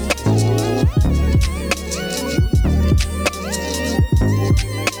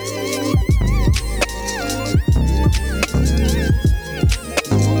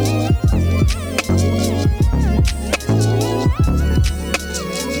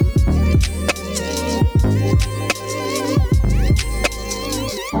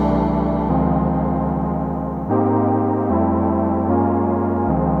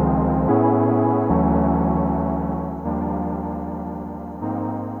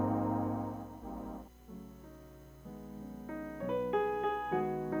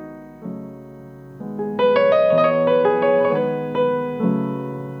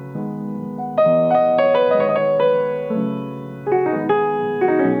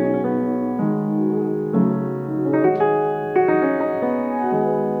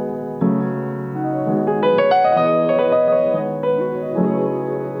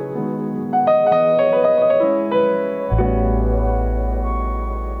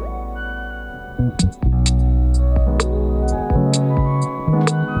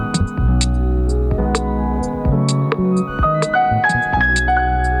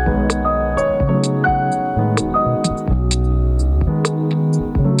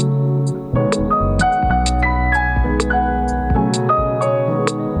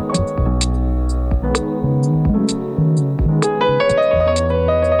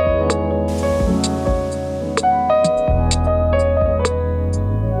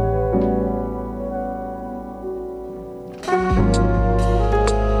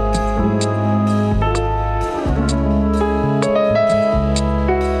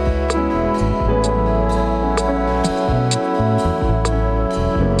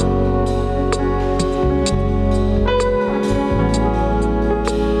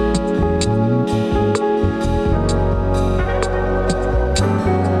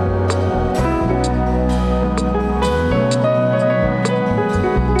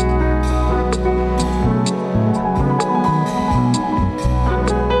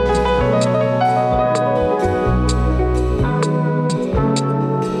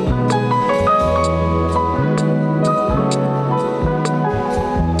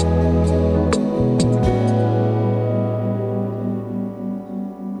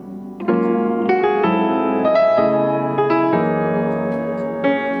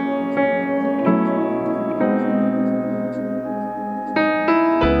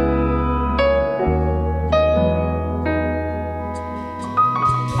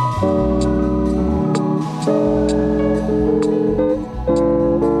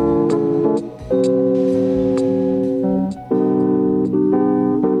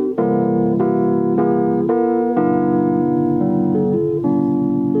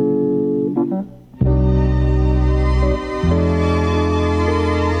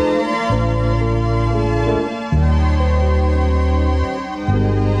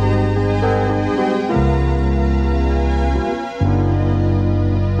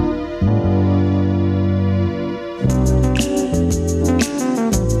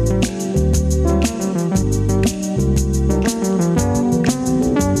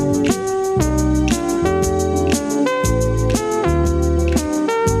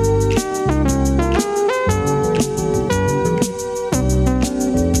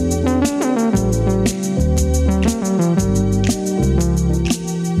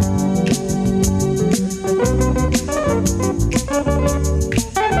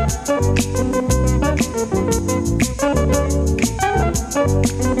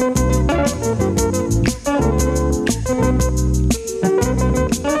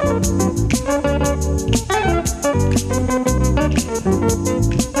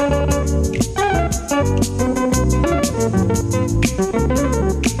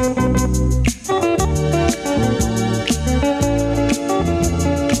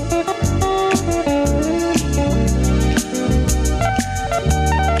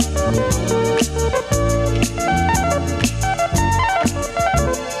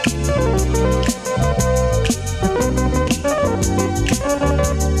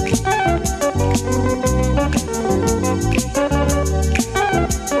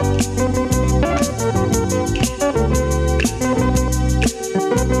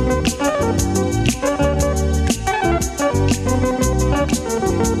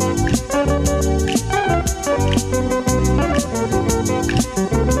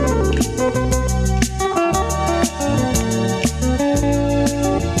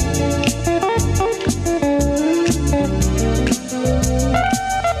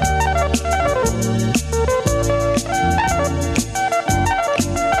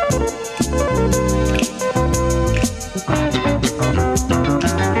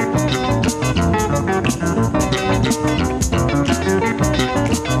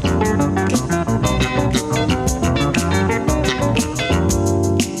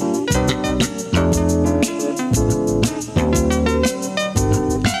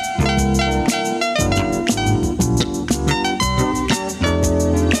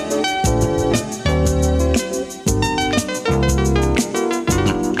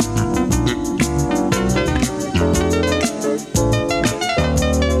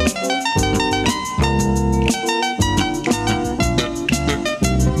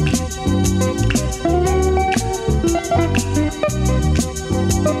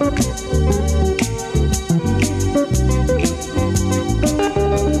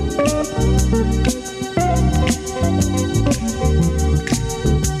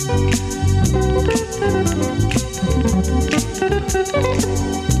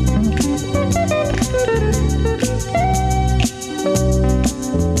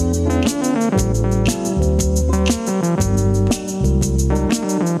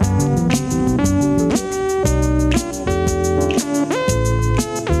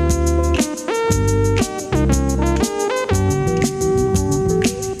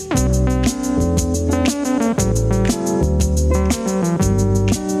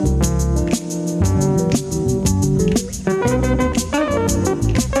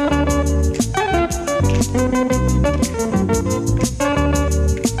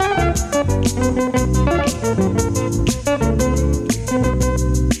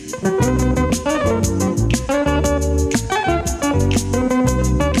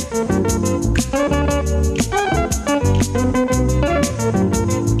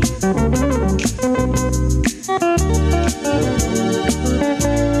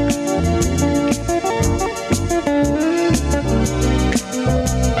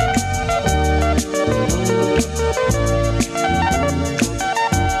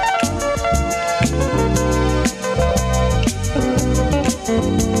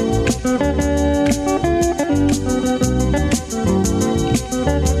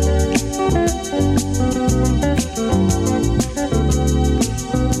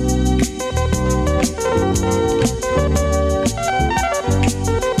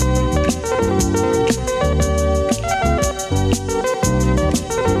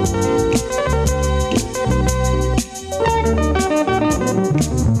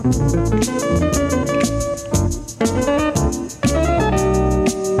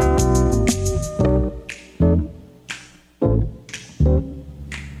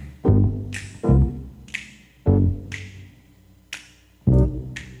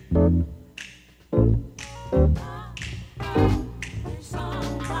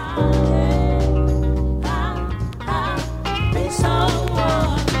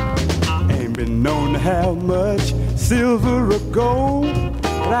 have much silver or gold,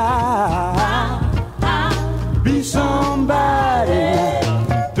 but I'll be somebody.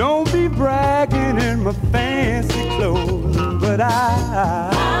 Don't be bragging in my fancy clothes, but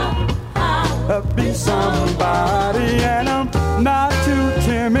I'll be somebody. And I'm not too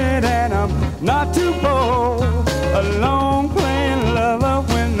timid and I'm not too bold. A long plain lover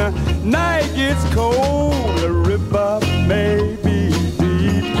when the night gets cold. A river may be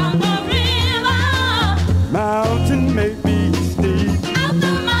deep, mountain may be steep.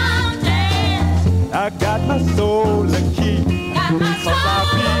 I got my soul to keep. Cause I'll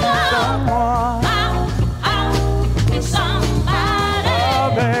be someone. I'll be somebody. Oh,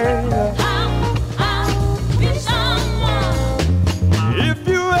 baby. I'll be someone. If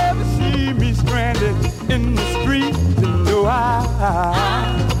you ever see me stranded in the street, then know I'll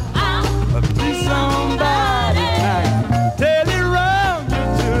be somebody. Now, tell it round you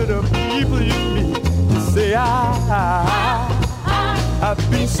to the people you meet. You say I'll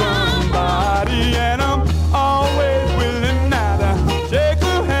be somebody, and I'm always willing now to shake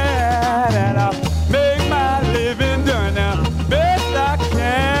a hand, and I'll make my living done now best I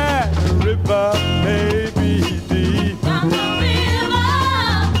can. The river may be deep,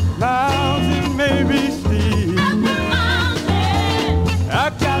 mountain may be steep. I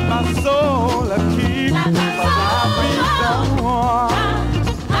got my soul to keep, 'cause I'll be someone.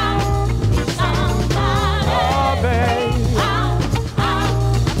 Oh, baby.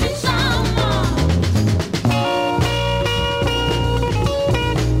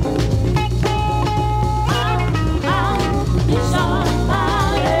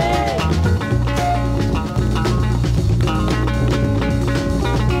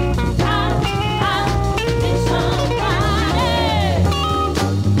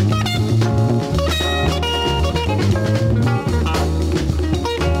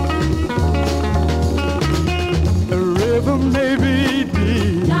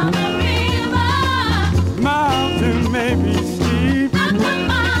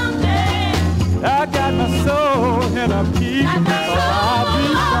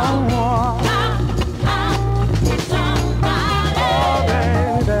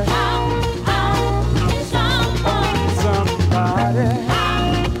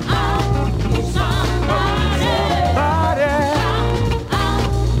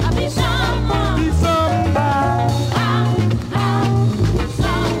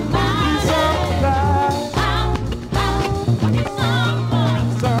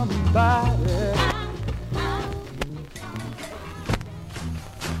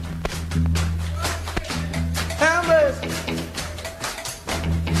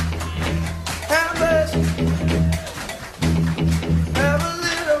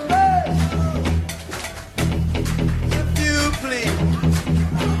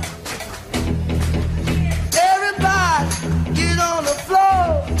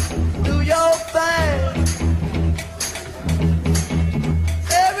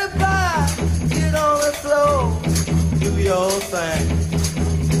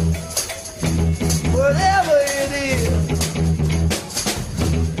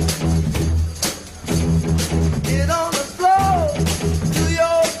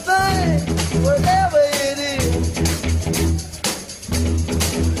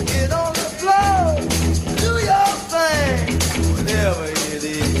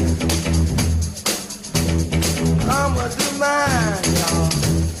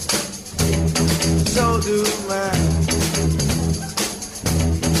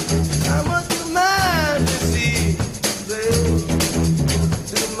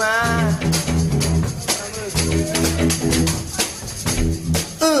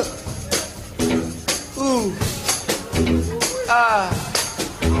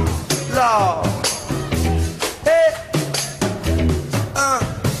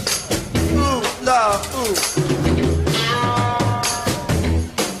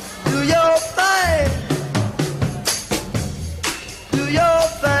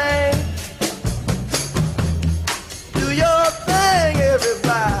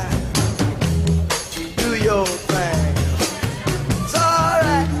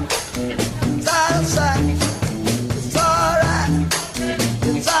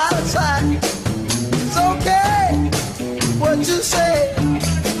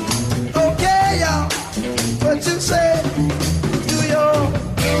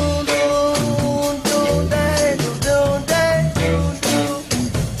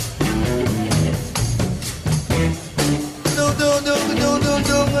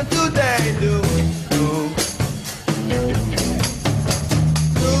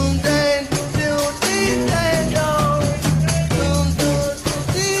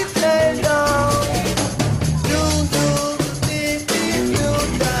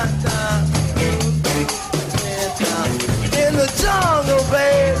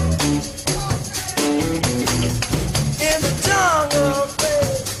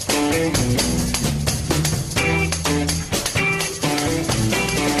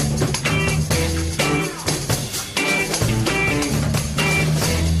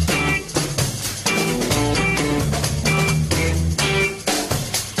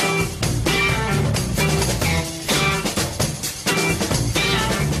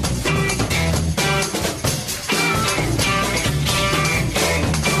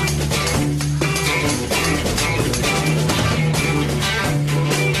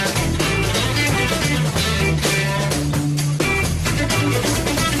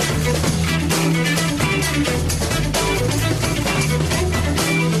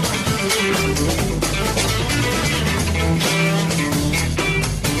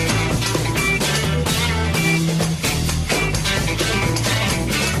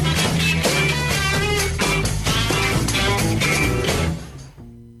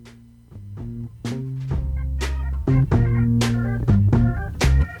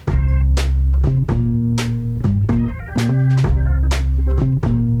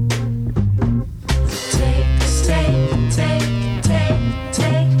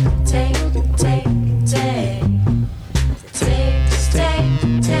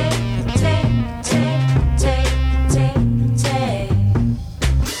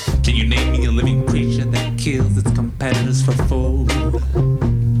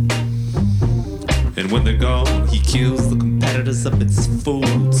 they're gone, he kills the competitors of its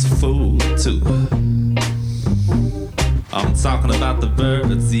food too. I'm talking about the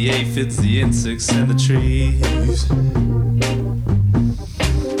birds, the aphids, the insects, and the trees.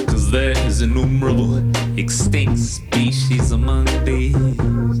 Cause there's innumerable extinct species among these.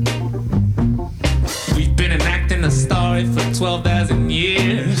 We've been enacting a story for 12,000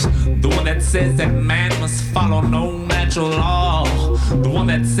 years. The one that says that man must follow no natural law. The one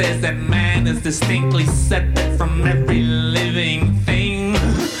that says that man is distinctly separate from every living thing.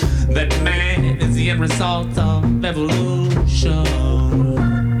 That man is the end result of evolution.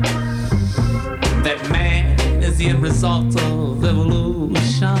 That man is the end result of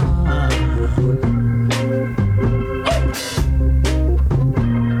evolution.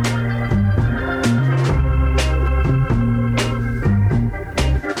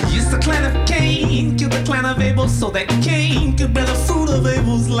 Killed the clan of Abel so that Cain could bear the fruit of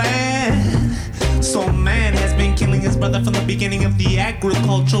Abel's land. So man has been killing his brother from the beginning of the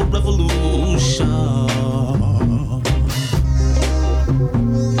agricultural revolution.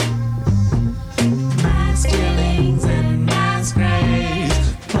 Mass killings and mass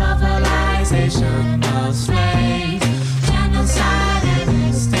graves, globalization of slaves, genocide and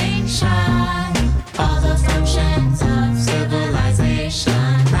extinction, all the functions of civilization.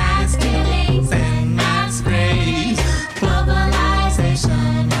 Mass killings and mass graves,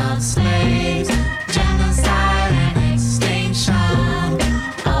 globalization of slaves, genocide and extinction,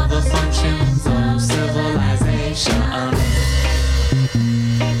 all the functions of civilization.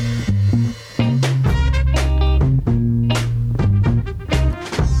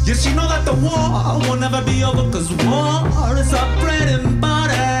 Yes, you know that the war will never be over, cause war is our bread and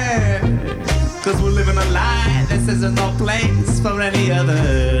butter. Cause we're living a lie that says there's no place for any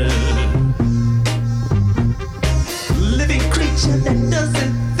other living creature that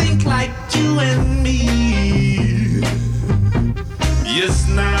doesn't think like you and me. Yes,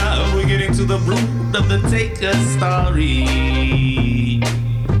 now we're getting to the root of the Taker story.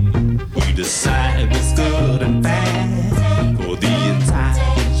 You decide what's good and bad for the entire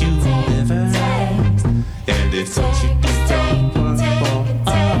universe. And if what you do don't work for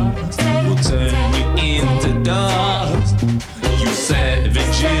us, we'll turn you into dust. You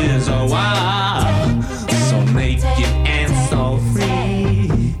savages are wild, so naked and so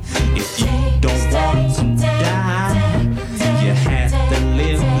free. If you don't want to die, you have to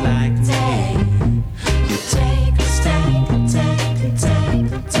live like me. You take a stand, take. You take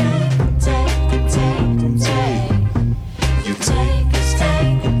a stand, take.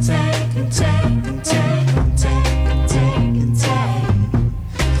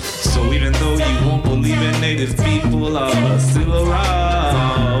 So even though you won't believe it, native people are still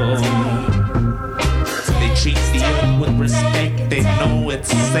around. They treat the earth with respect, they know it's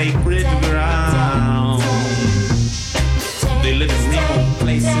sacred ground. They live in remote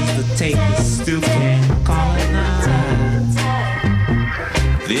places, the takers still can't colonize.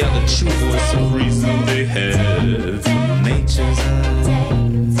 They are the true voice of reason they have from nature's eye.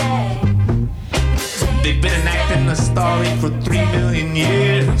 They've been enacting a story for 3 million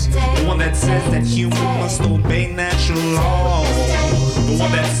years. The one that says that human must obey natural law. The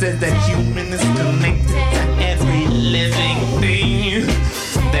one that says that human is connected to every living thing.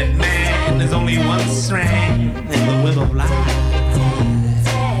 That man is only one strand in the web of life.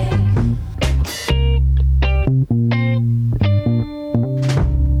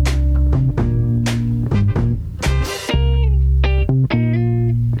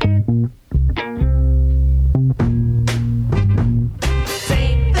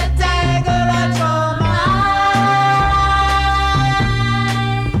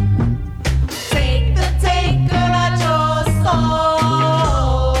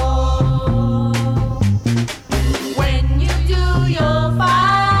 When you do your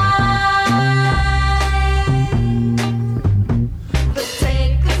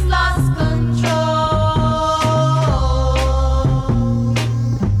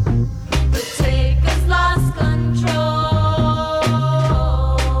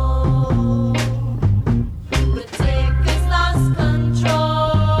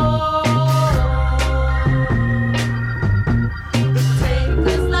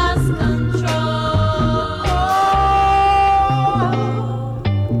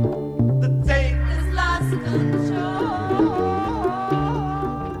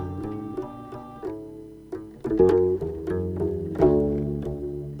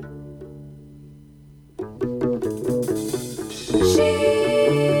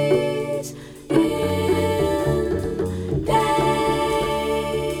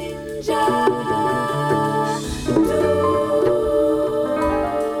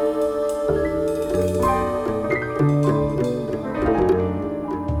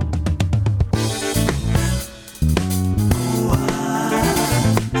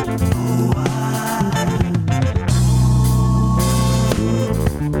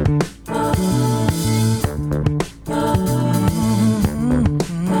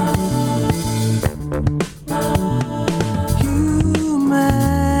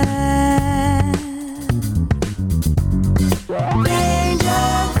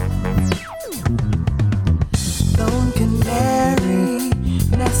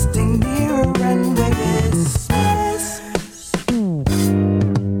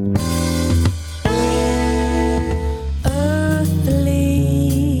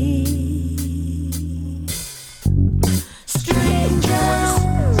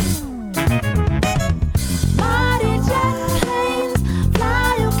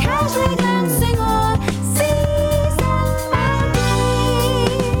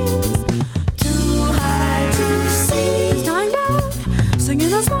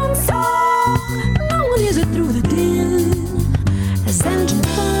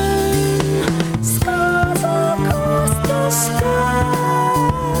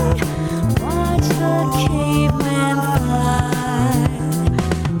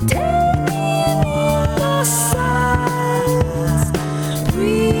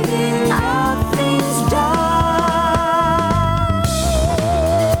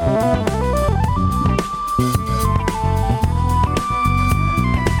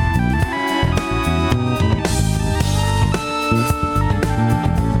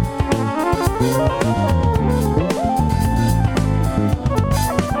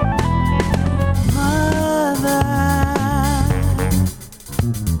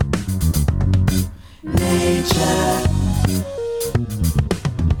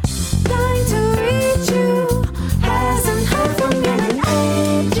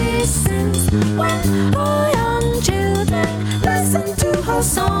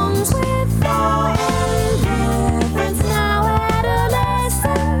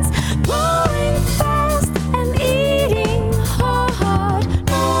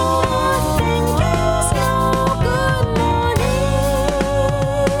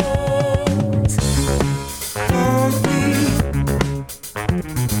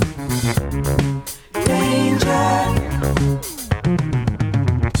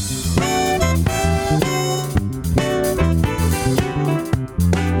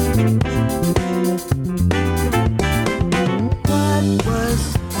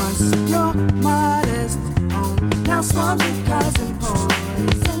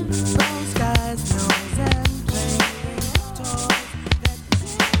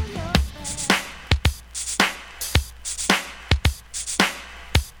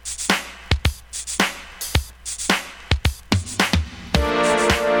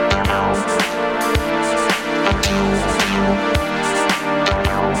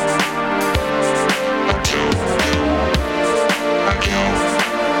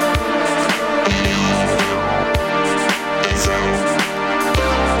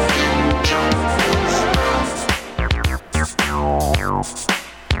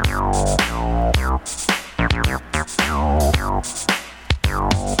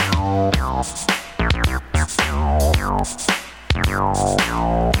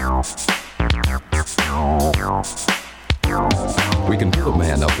can put a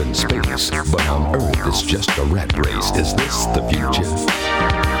man up in space, but on Earth it's just a rat race. Is this the future?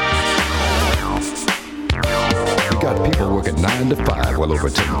 We got people working 9 to 5 while over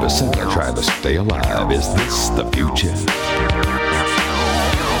 10% are trying to stay alive. Is this the future?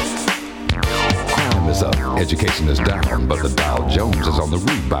 Crime is up, education is down, but the Dow Jones is on the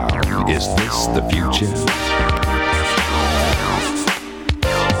rebound. Is this the future?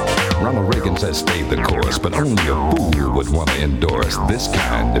 Ronald Reagan says stay the course, but only a fool would want to endorse this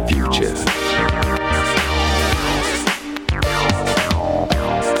kind of future.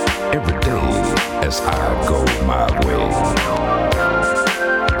 Every day as I go my way,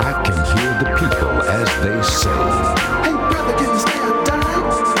 I can hear the people as they say, Hey brother, can you stay a dime?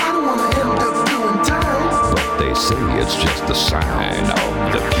 I don't want to end up doing time. but they say it's just a sign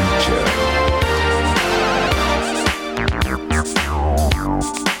of the future.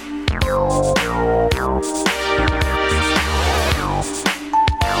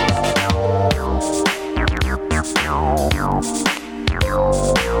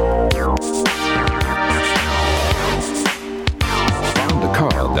 Found a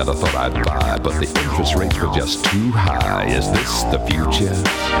car that I thought I'd buy, but the interest rates were just too high. Is this the future?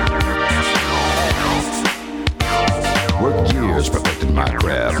 Worked years perfecting my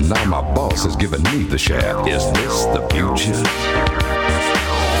craft. Now my boss has given me the shaft. Is this the future?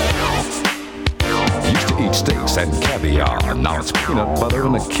 Used to eat steaks and caviar. Now it's peanut butter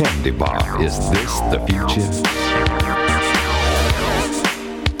and a candy bar. Is this the future?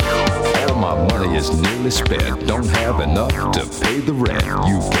 All my money is nearly spent. Don't have enough to pay the rent.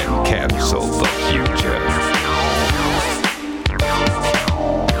 You can cancel the future.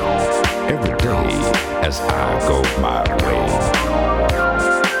 Every day as I go my way,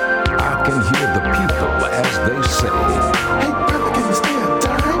 I can hear the people as they say, Hey brother, can you stay a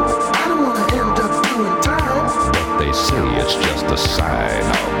dime? I don't want to end up doing time. but they say it's just a sign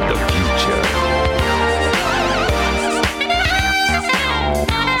of the future.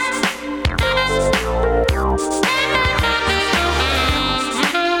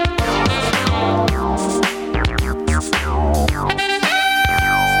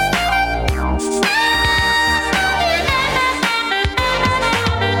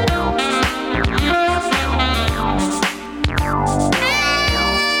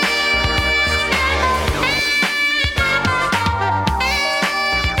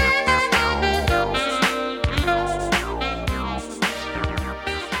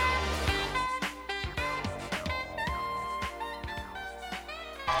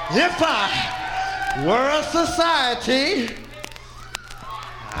 If I were a society,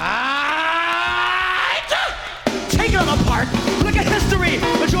 I'd take them apart. Look at history.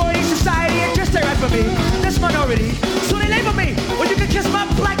 Majority society and just stay right for me. This minority, so they label me. Well, you can kiss my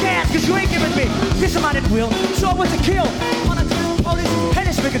black ass, cause you ain't giving me. This amount at will, so I went to kill. On a police, and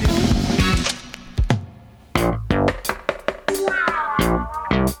it's bigger than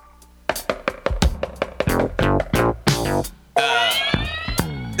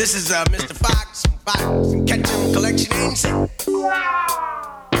This is Mr. Fox and Ketchum Collection Agency.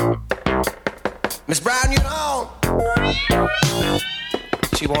 Miss Brown, you know.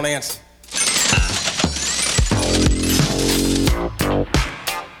 She won't answer.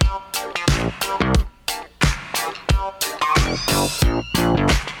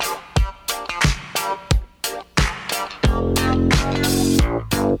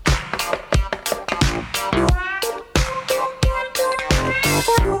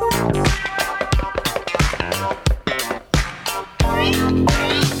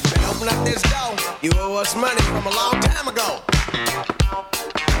 You owe us money from a long time ago.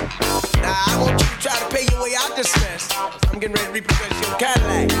 Now I want you to try to pay your way out this mess. I'm getting ready to repossess your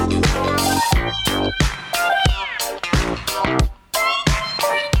Cadillac.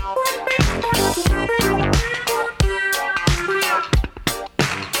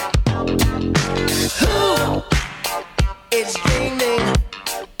 Who is dreaming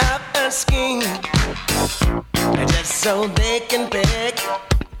up a scheme just so they can pick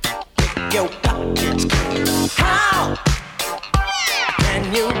your pockets clean? How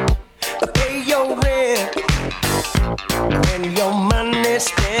can you pay your rent when your money's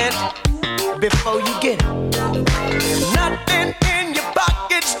spent before you get it? Nothing in your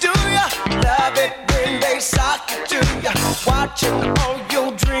pockets, do ya? Love it when they sock it to ya. Watching all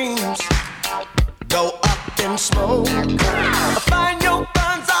your dreams go up in smoke. Find your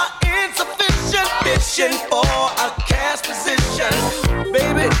funds are insufficient, fishing for a cash position.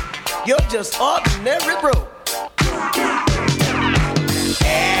 Baby, you're just ordinary broke.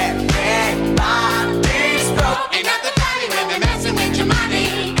 Everybody's broke. Ain't nothing funny when they're messing with your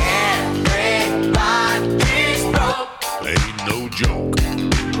money. Everybody's broke. Ain't no joke.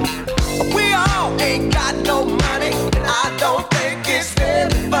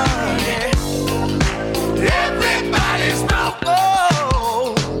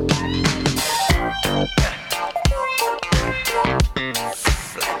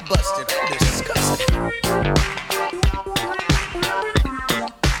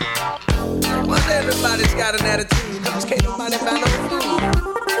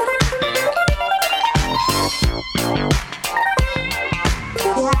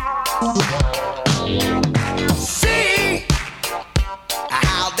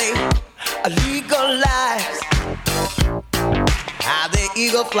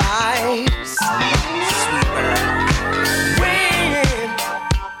 of life. Sweet bird. When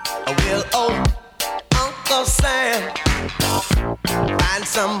will old Uncle Sam find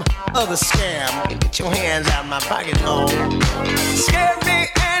some other scam? Get your hands out of my pocket, home. Scary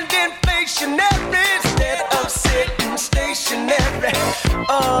and inflationary instead of sitting stationary.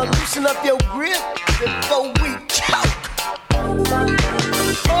 Loosen up your grip before we choke.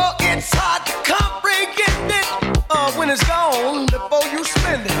 Oh, it's hard to comprehend it when it's gone before you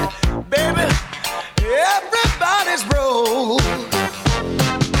spend it. Baby, everybody's broke.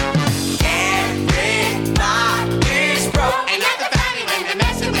 Everybody's broke. Ain't nothing funny when they're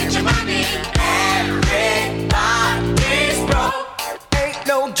messing with your money. Everybody's broke. Ain't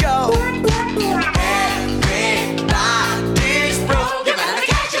no joke. Everybody's broke. You're running the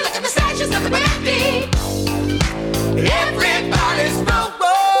cash, you look at the stash, there's nothing but empty. Everybody's broke.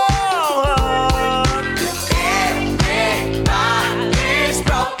 Everybody's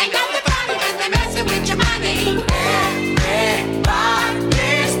broke. Ain't nothing funny when they're messing with your money.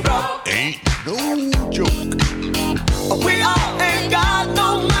 Everybody's broke. Ain't no joke. We all ain't got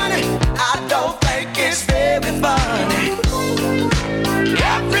no money. I don't think it's very funny.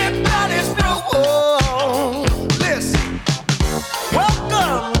 Everybody's broke. Oh, listen.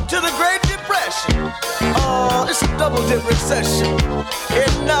 Welcome to the Great Depression. Oh, it's a double dip recession.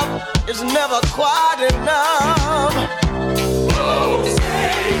 Enough is never quite enough.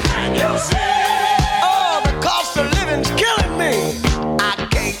 Oh, the cost of living's killing me. I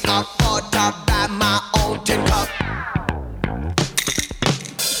can't afford to buy my own tin cup.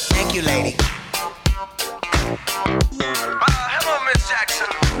 Thank you, lady. Hello, Miss Jackson.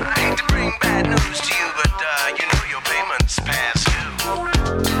 I hate to bring bad news to you, but you know your payment's past due.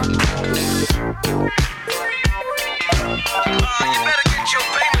 You better get your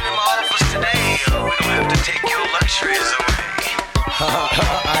payment in my office today, or we don't have to take your luxuries away. I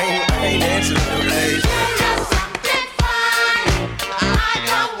ain't answering today.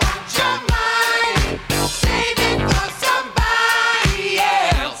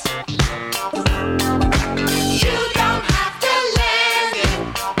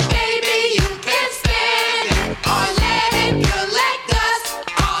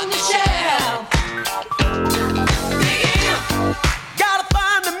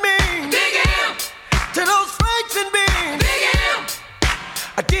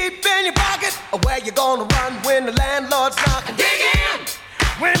 Where you gonna run when the landlord's knocking? Dig in!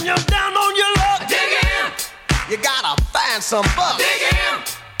 When you're down on your luck, dig in! You gotta find some bucks. Dig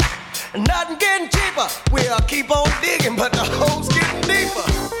in! Nothing getting cheaper. We'll keep on digging, but the hole's getting deeper.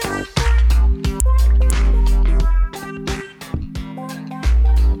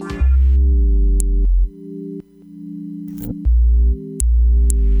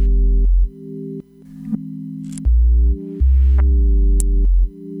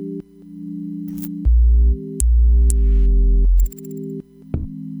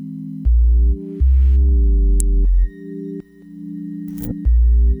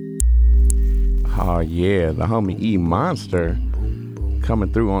 Oh yeah, the homie E Monster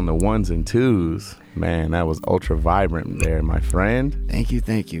coming through on the ones and twos. Man, that was ultra vibrant there, my friend. Thank you,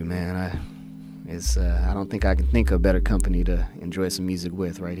 man. I don't think I can think of better company to enjoy some music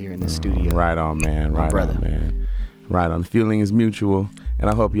with right here in the studio. Right on, man. My brother. On, man. Right on. The feeling is mutual, and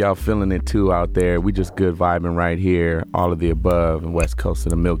I hope y'all feeling it too out there. We just good vibing right here, all of the above, and west coast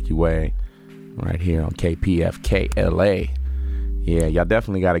of the Milky Way, right here on KPFK LA. Yeah, y'all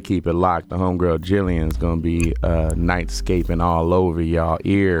definitely got to keep it locked. The homegirl Jillian's going to be nightscaping all over y'all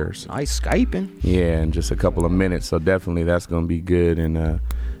ears. Nice Skyping. Yeah, in just a couple of minutes. So definitely that's going to be good and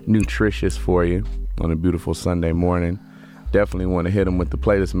nutritious for you on a beautiful Sunday morning. Definitely want to hit him with the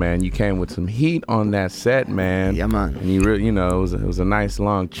playlist, man. You came with some heat on that set, man. Yeah, man. And you really, it was a nice,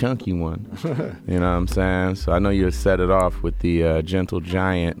 long, chunky one. You know what I'm saying? So I know you set it off with the Gentle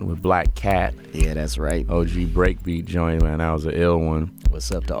Giant with Black Cat. Yeah, that's right. OG breakbeat joint, man. That was an ill one. What's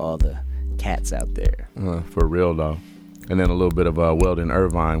up to all the cats out there? For real, though. And then a little bit of Weldon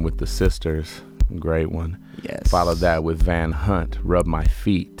Irvine with the Sisters. Great one. Yes. Followed that with Van Hunt, Rub My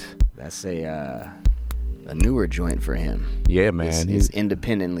Feet. That's a newer joint for him. Yeah, man. He's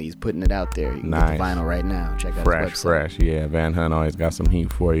independently. He's putting it out there. You can nice. get the vinyl right now. Check out his website. Fresh. Yeah, Van Hunt always got some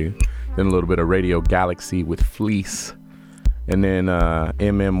heat for you. Then a little bit of Radio Galaxy with Fleece. And then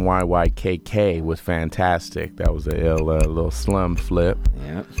MMYYKK was fantastic. That was a little slum flip.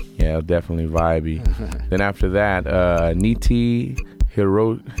 Yeah. Yeah, definitely vibey. Then after that, Niti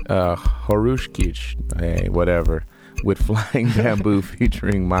Harushkich, hey, whatever, with Flying Bamboo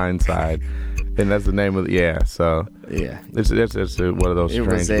featuring Mindside. And that's the name of the, yeah, so. Yeah. It's one of those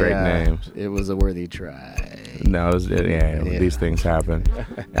strange, great names. It was a worthy try. No, these things happen.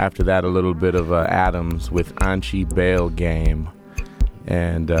 After that, a little bit of Adams with Anchi Bale Game.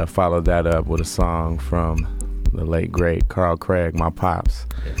 And followed that up with a song from the late, great Carl Craig, my pops.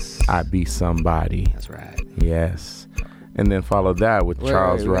 Yes. I Be Somebody. That's right. Yes. And then followed that with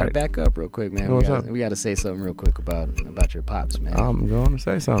Charles Wright. Wait, back up real quick, man. We got to say something real quick about your pops, man. I'm going to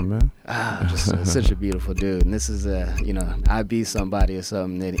say something, man. Just such a beautiful dude. And this is, I Be Somebody is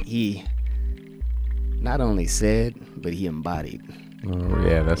something that he not only said, but he embodied. Oh,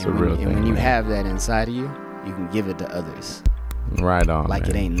 yeah, that's a real thing. And when you have that inside of you, you can give it to others. Right on, like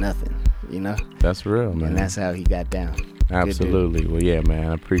man. It ain't nothing, you know? That's real, man. And that's how he got down. Absolutely. Well, yeah, man,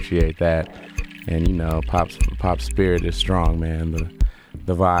 I appreciate that. And, Pop's spirit is strong, man.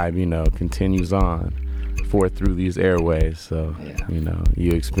 The vibe, continues on forth through these airways. So,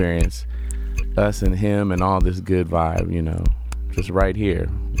 you experience us and him and all this good vibe, just right here,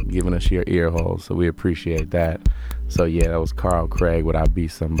 giving us your ear holes. So we appreciate that. So, yeah, that was Carl Craig with I Be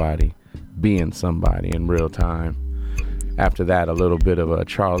Somebody, being somebody in real time. After that, a little bit of a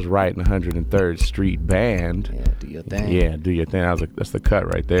Charles Wright and 103rd Street Band. Yeah, do your thing. Yeah, do your thing. That's the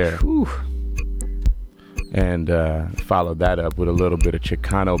cut right there. Whew. And followed that up with a little bit of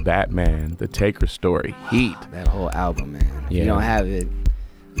Chicano Batman, The Taker Story, Heat. That whole album, man. If you don't have it,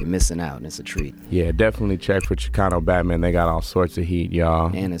 you're missing out, and it's a treat. Yeah, definitely check for Chicano Batman. They got all sorts of heat,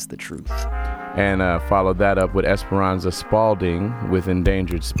 y'all. And it's the truth. And followed that up with Esperanza Spalding with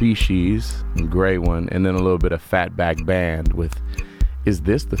Endangered Species, a great one. And then a little bit of Fatback Band with Is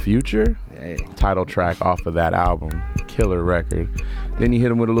This the Future? Hey. Title track off of that album. Killer record. Then you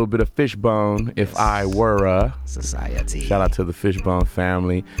hit him with a little bit of Fishbone, If I Were a Society. Shout out to the Fishbone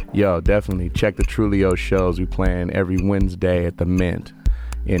family. Yo, definitely check the Trulio shows. We playing every Wednesday at the Mint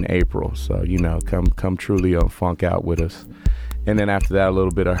in April. So, come Trulio and funk out with us. And then after that, a little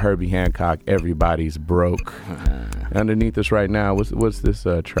bit of Herbie Hancock, Everybody's Broke. Underneath us right now, what's this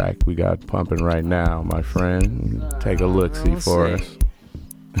track we got pumping right now, my friend? Take a look-see for us.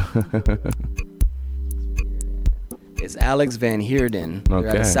 It's Alex Van Heerden. They're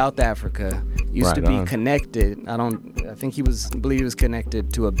out of South Africa. Used to be connected. I believe he was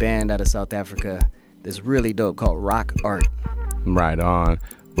connected to a band out of South Africa that's really dope called Rock Art. Right on.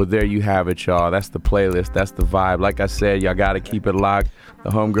 Well, there you have it, y'all. That's the playlist. That's the vibe. Like I said, y'all got to keep it locked.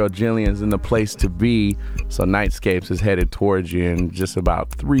 The homegirl Jillian's in the place to be. So Nightscapes is headed towards you in just about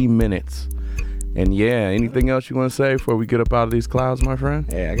 3 minutes. And yeah, anything else you want to say before we get up out of these clouds, my friend?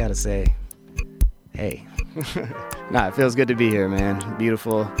 Yeah, I got to say, hey. It feels good to be here, man.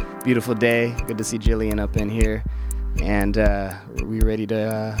 Beautiful, beautiful day. Good to see Jillian up in here. And we ready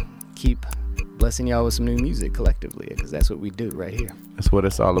to keep blessing y'all with some new music collectively, because that's what we do right here. That's what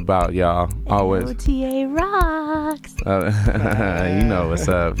it's all about, y'all. Always. OTA rocks. You know what's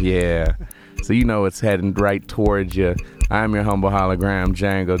up, yeah. So it's heading right towards you. I'm your humble hologram,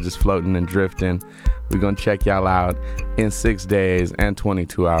 Django, just floating and drifting. We're going to check y'all out in 6 days and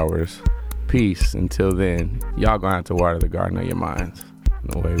 22 hours. Peace. Until then, y'all going to have to water the garden of your minds.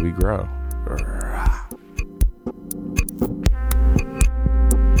 The way we grow.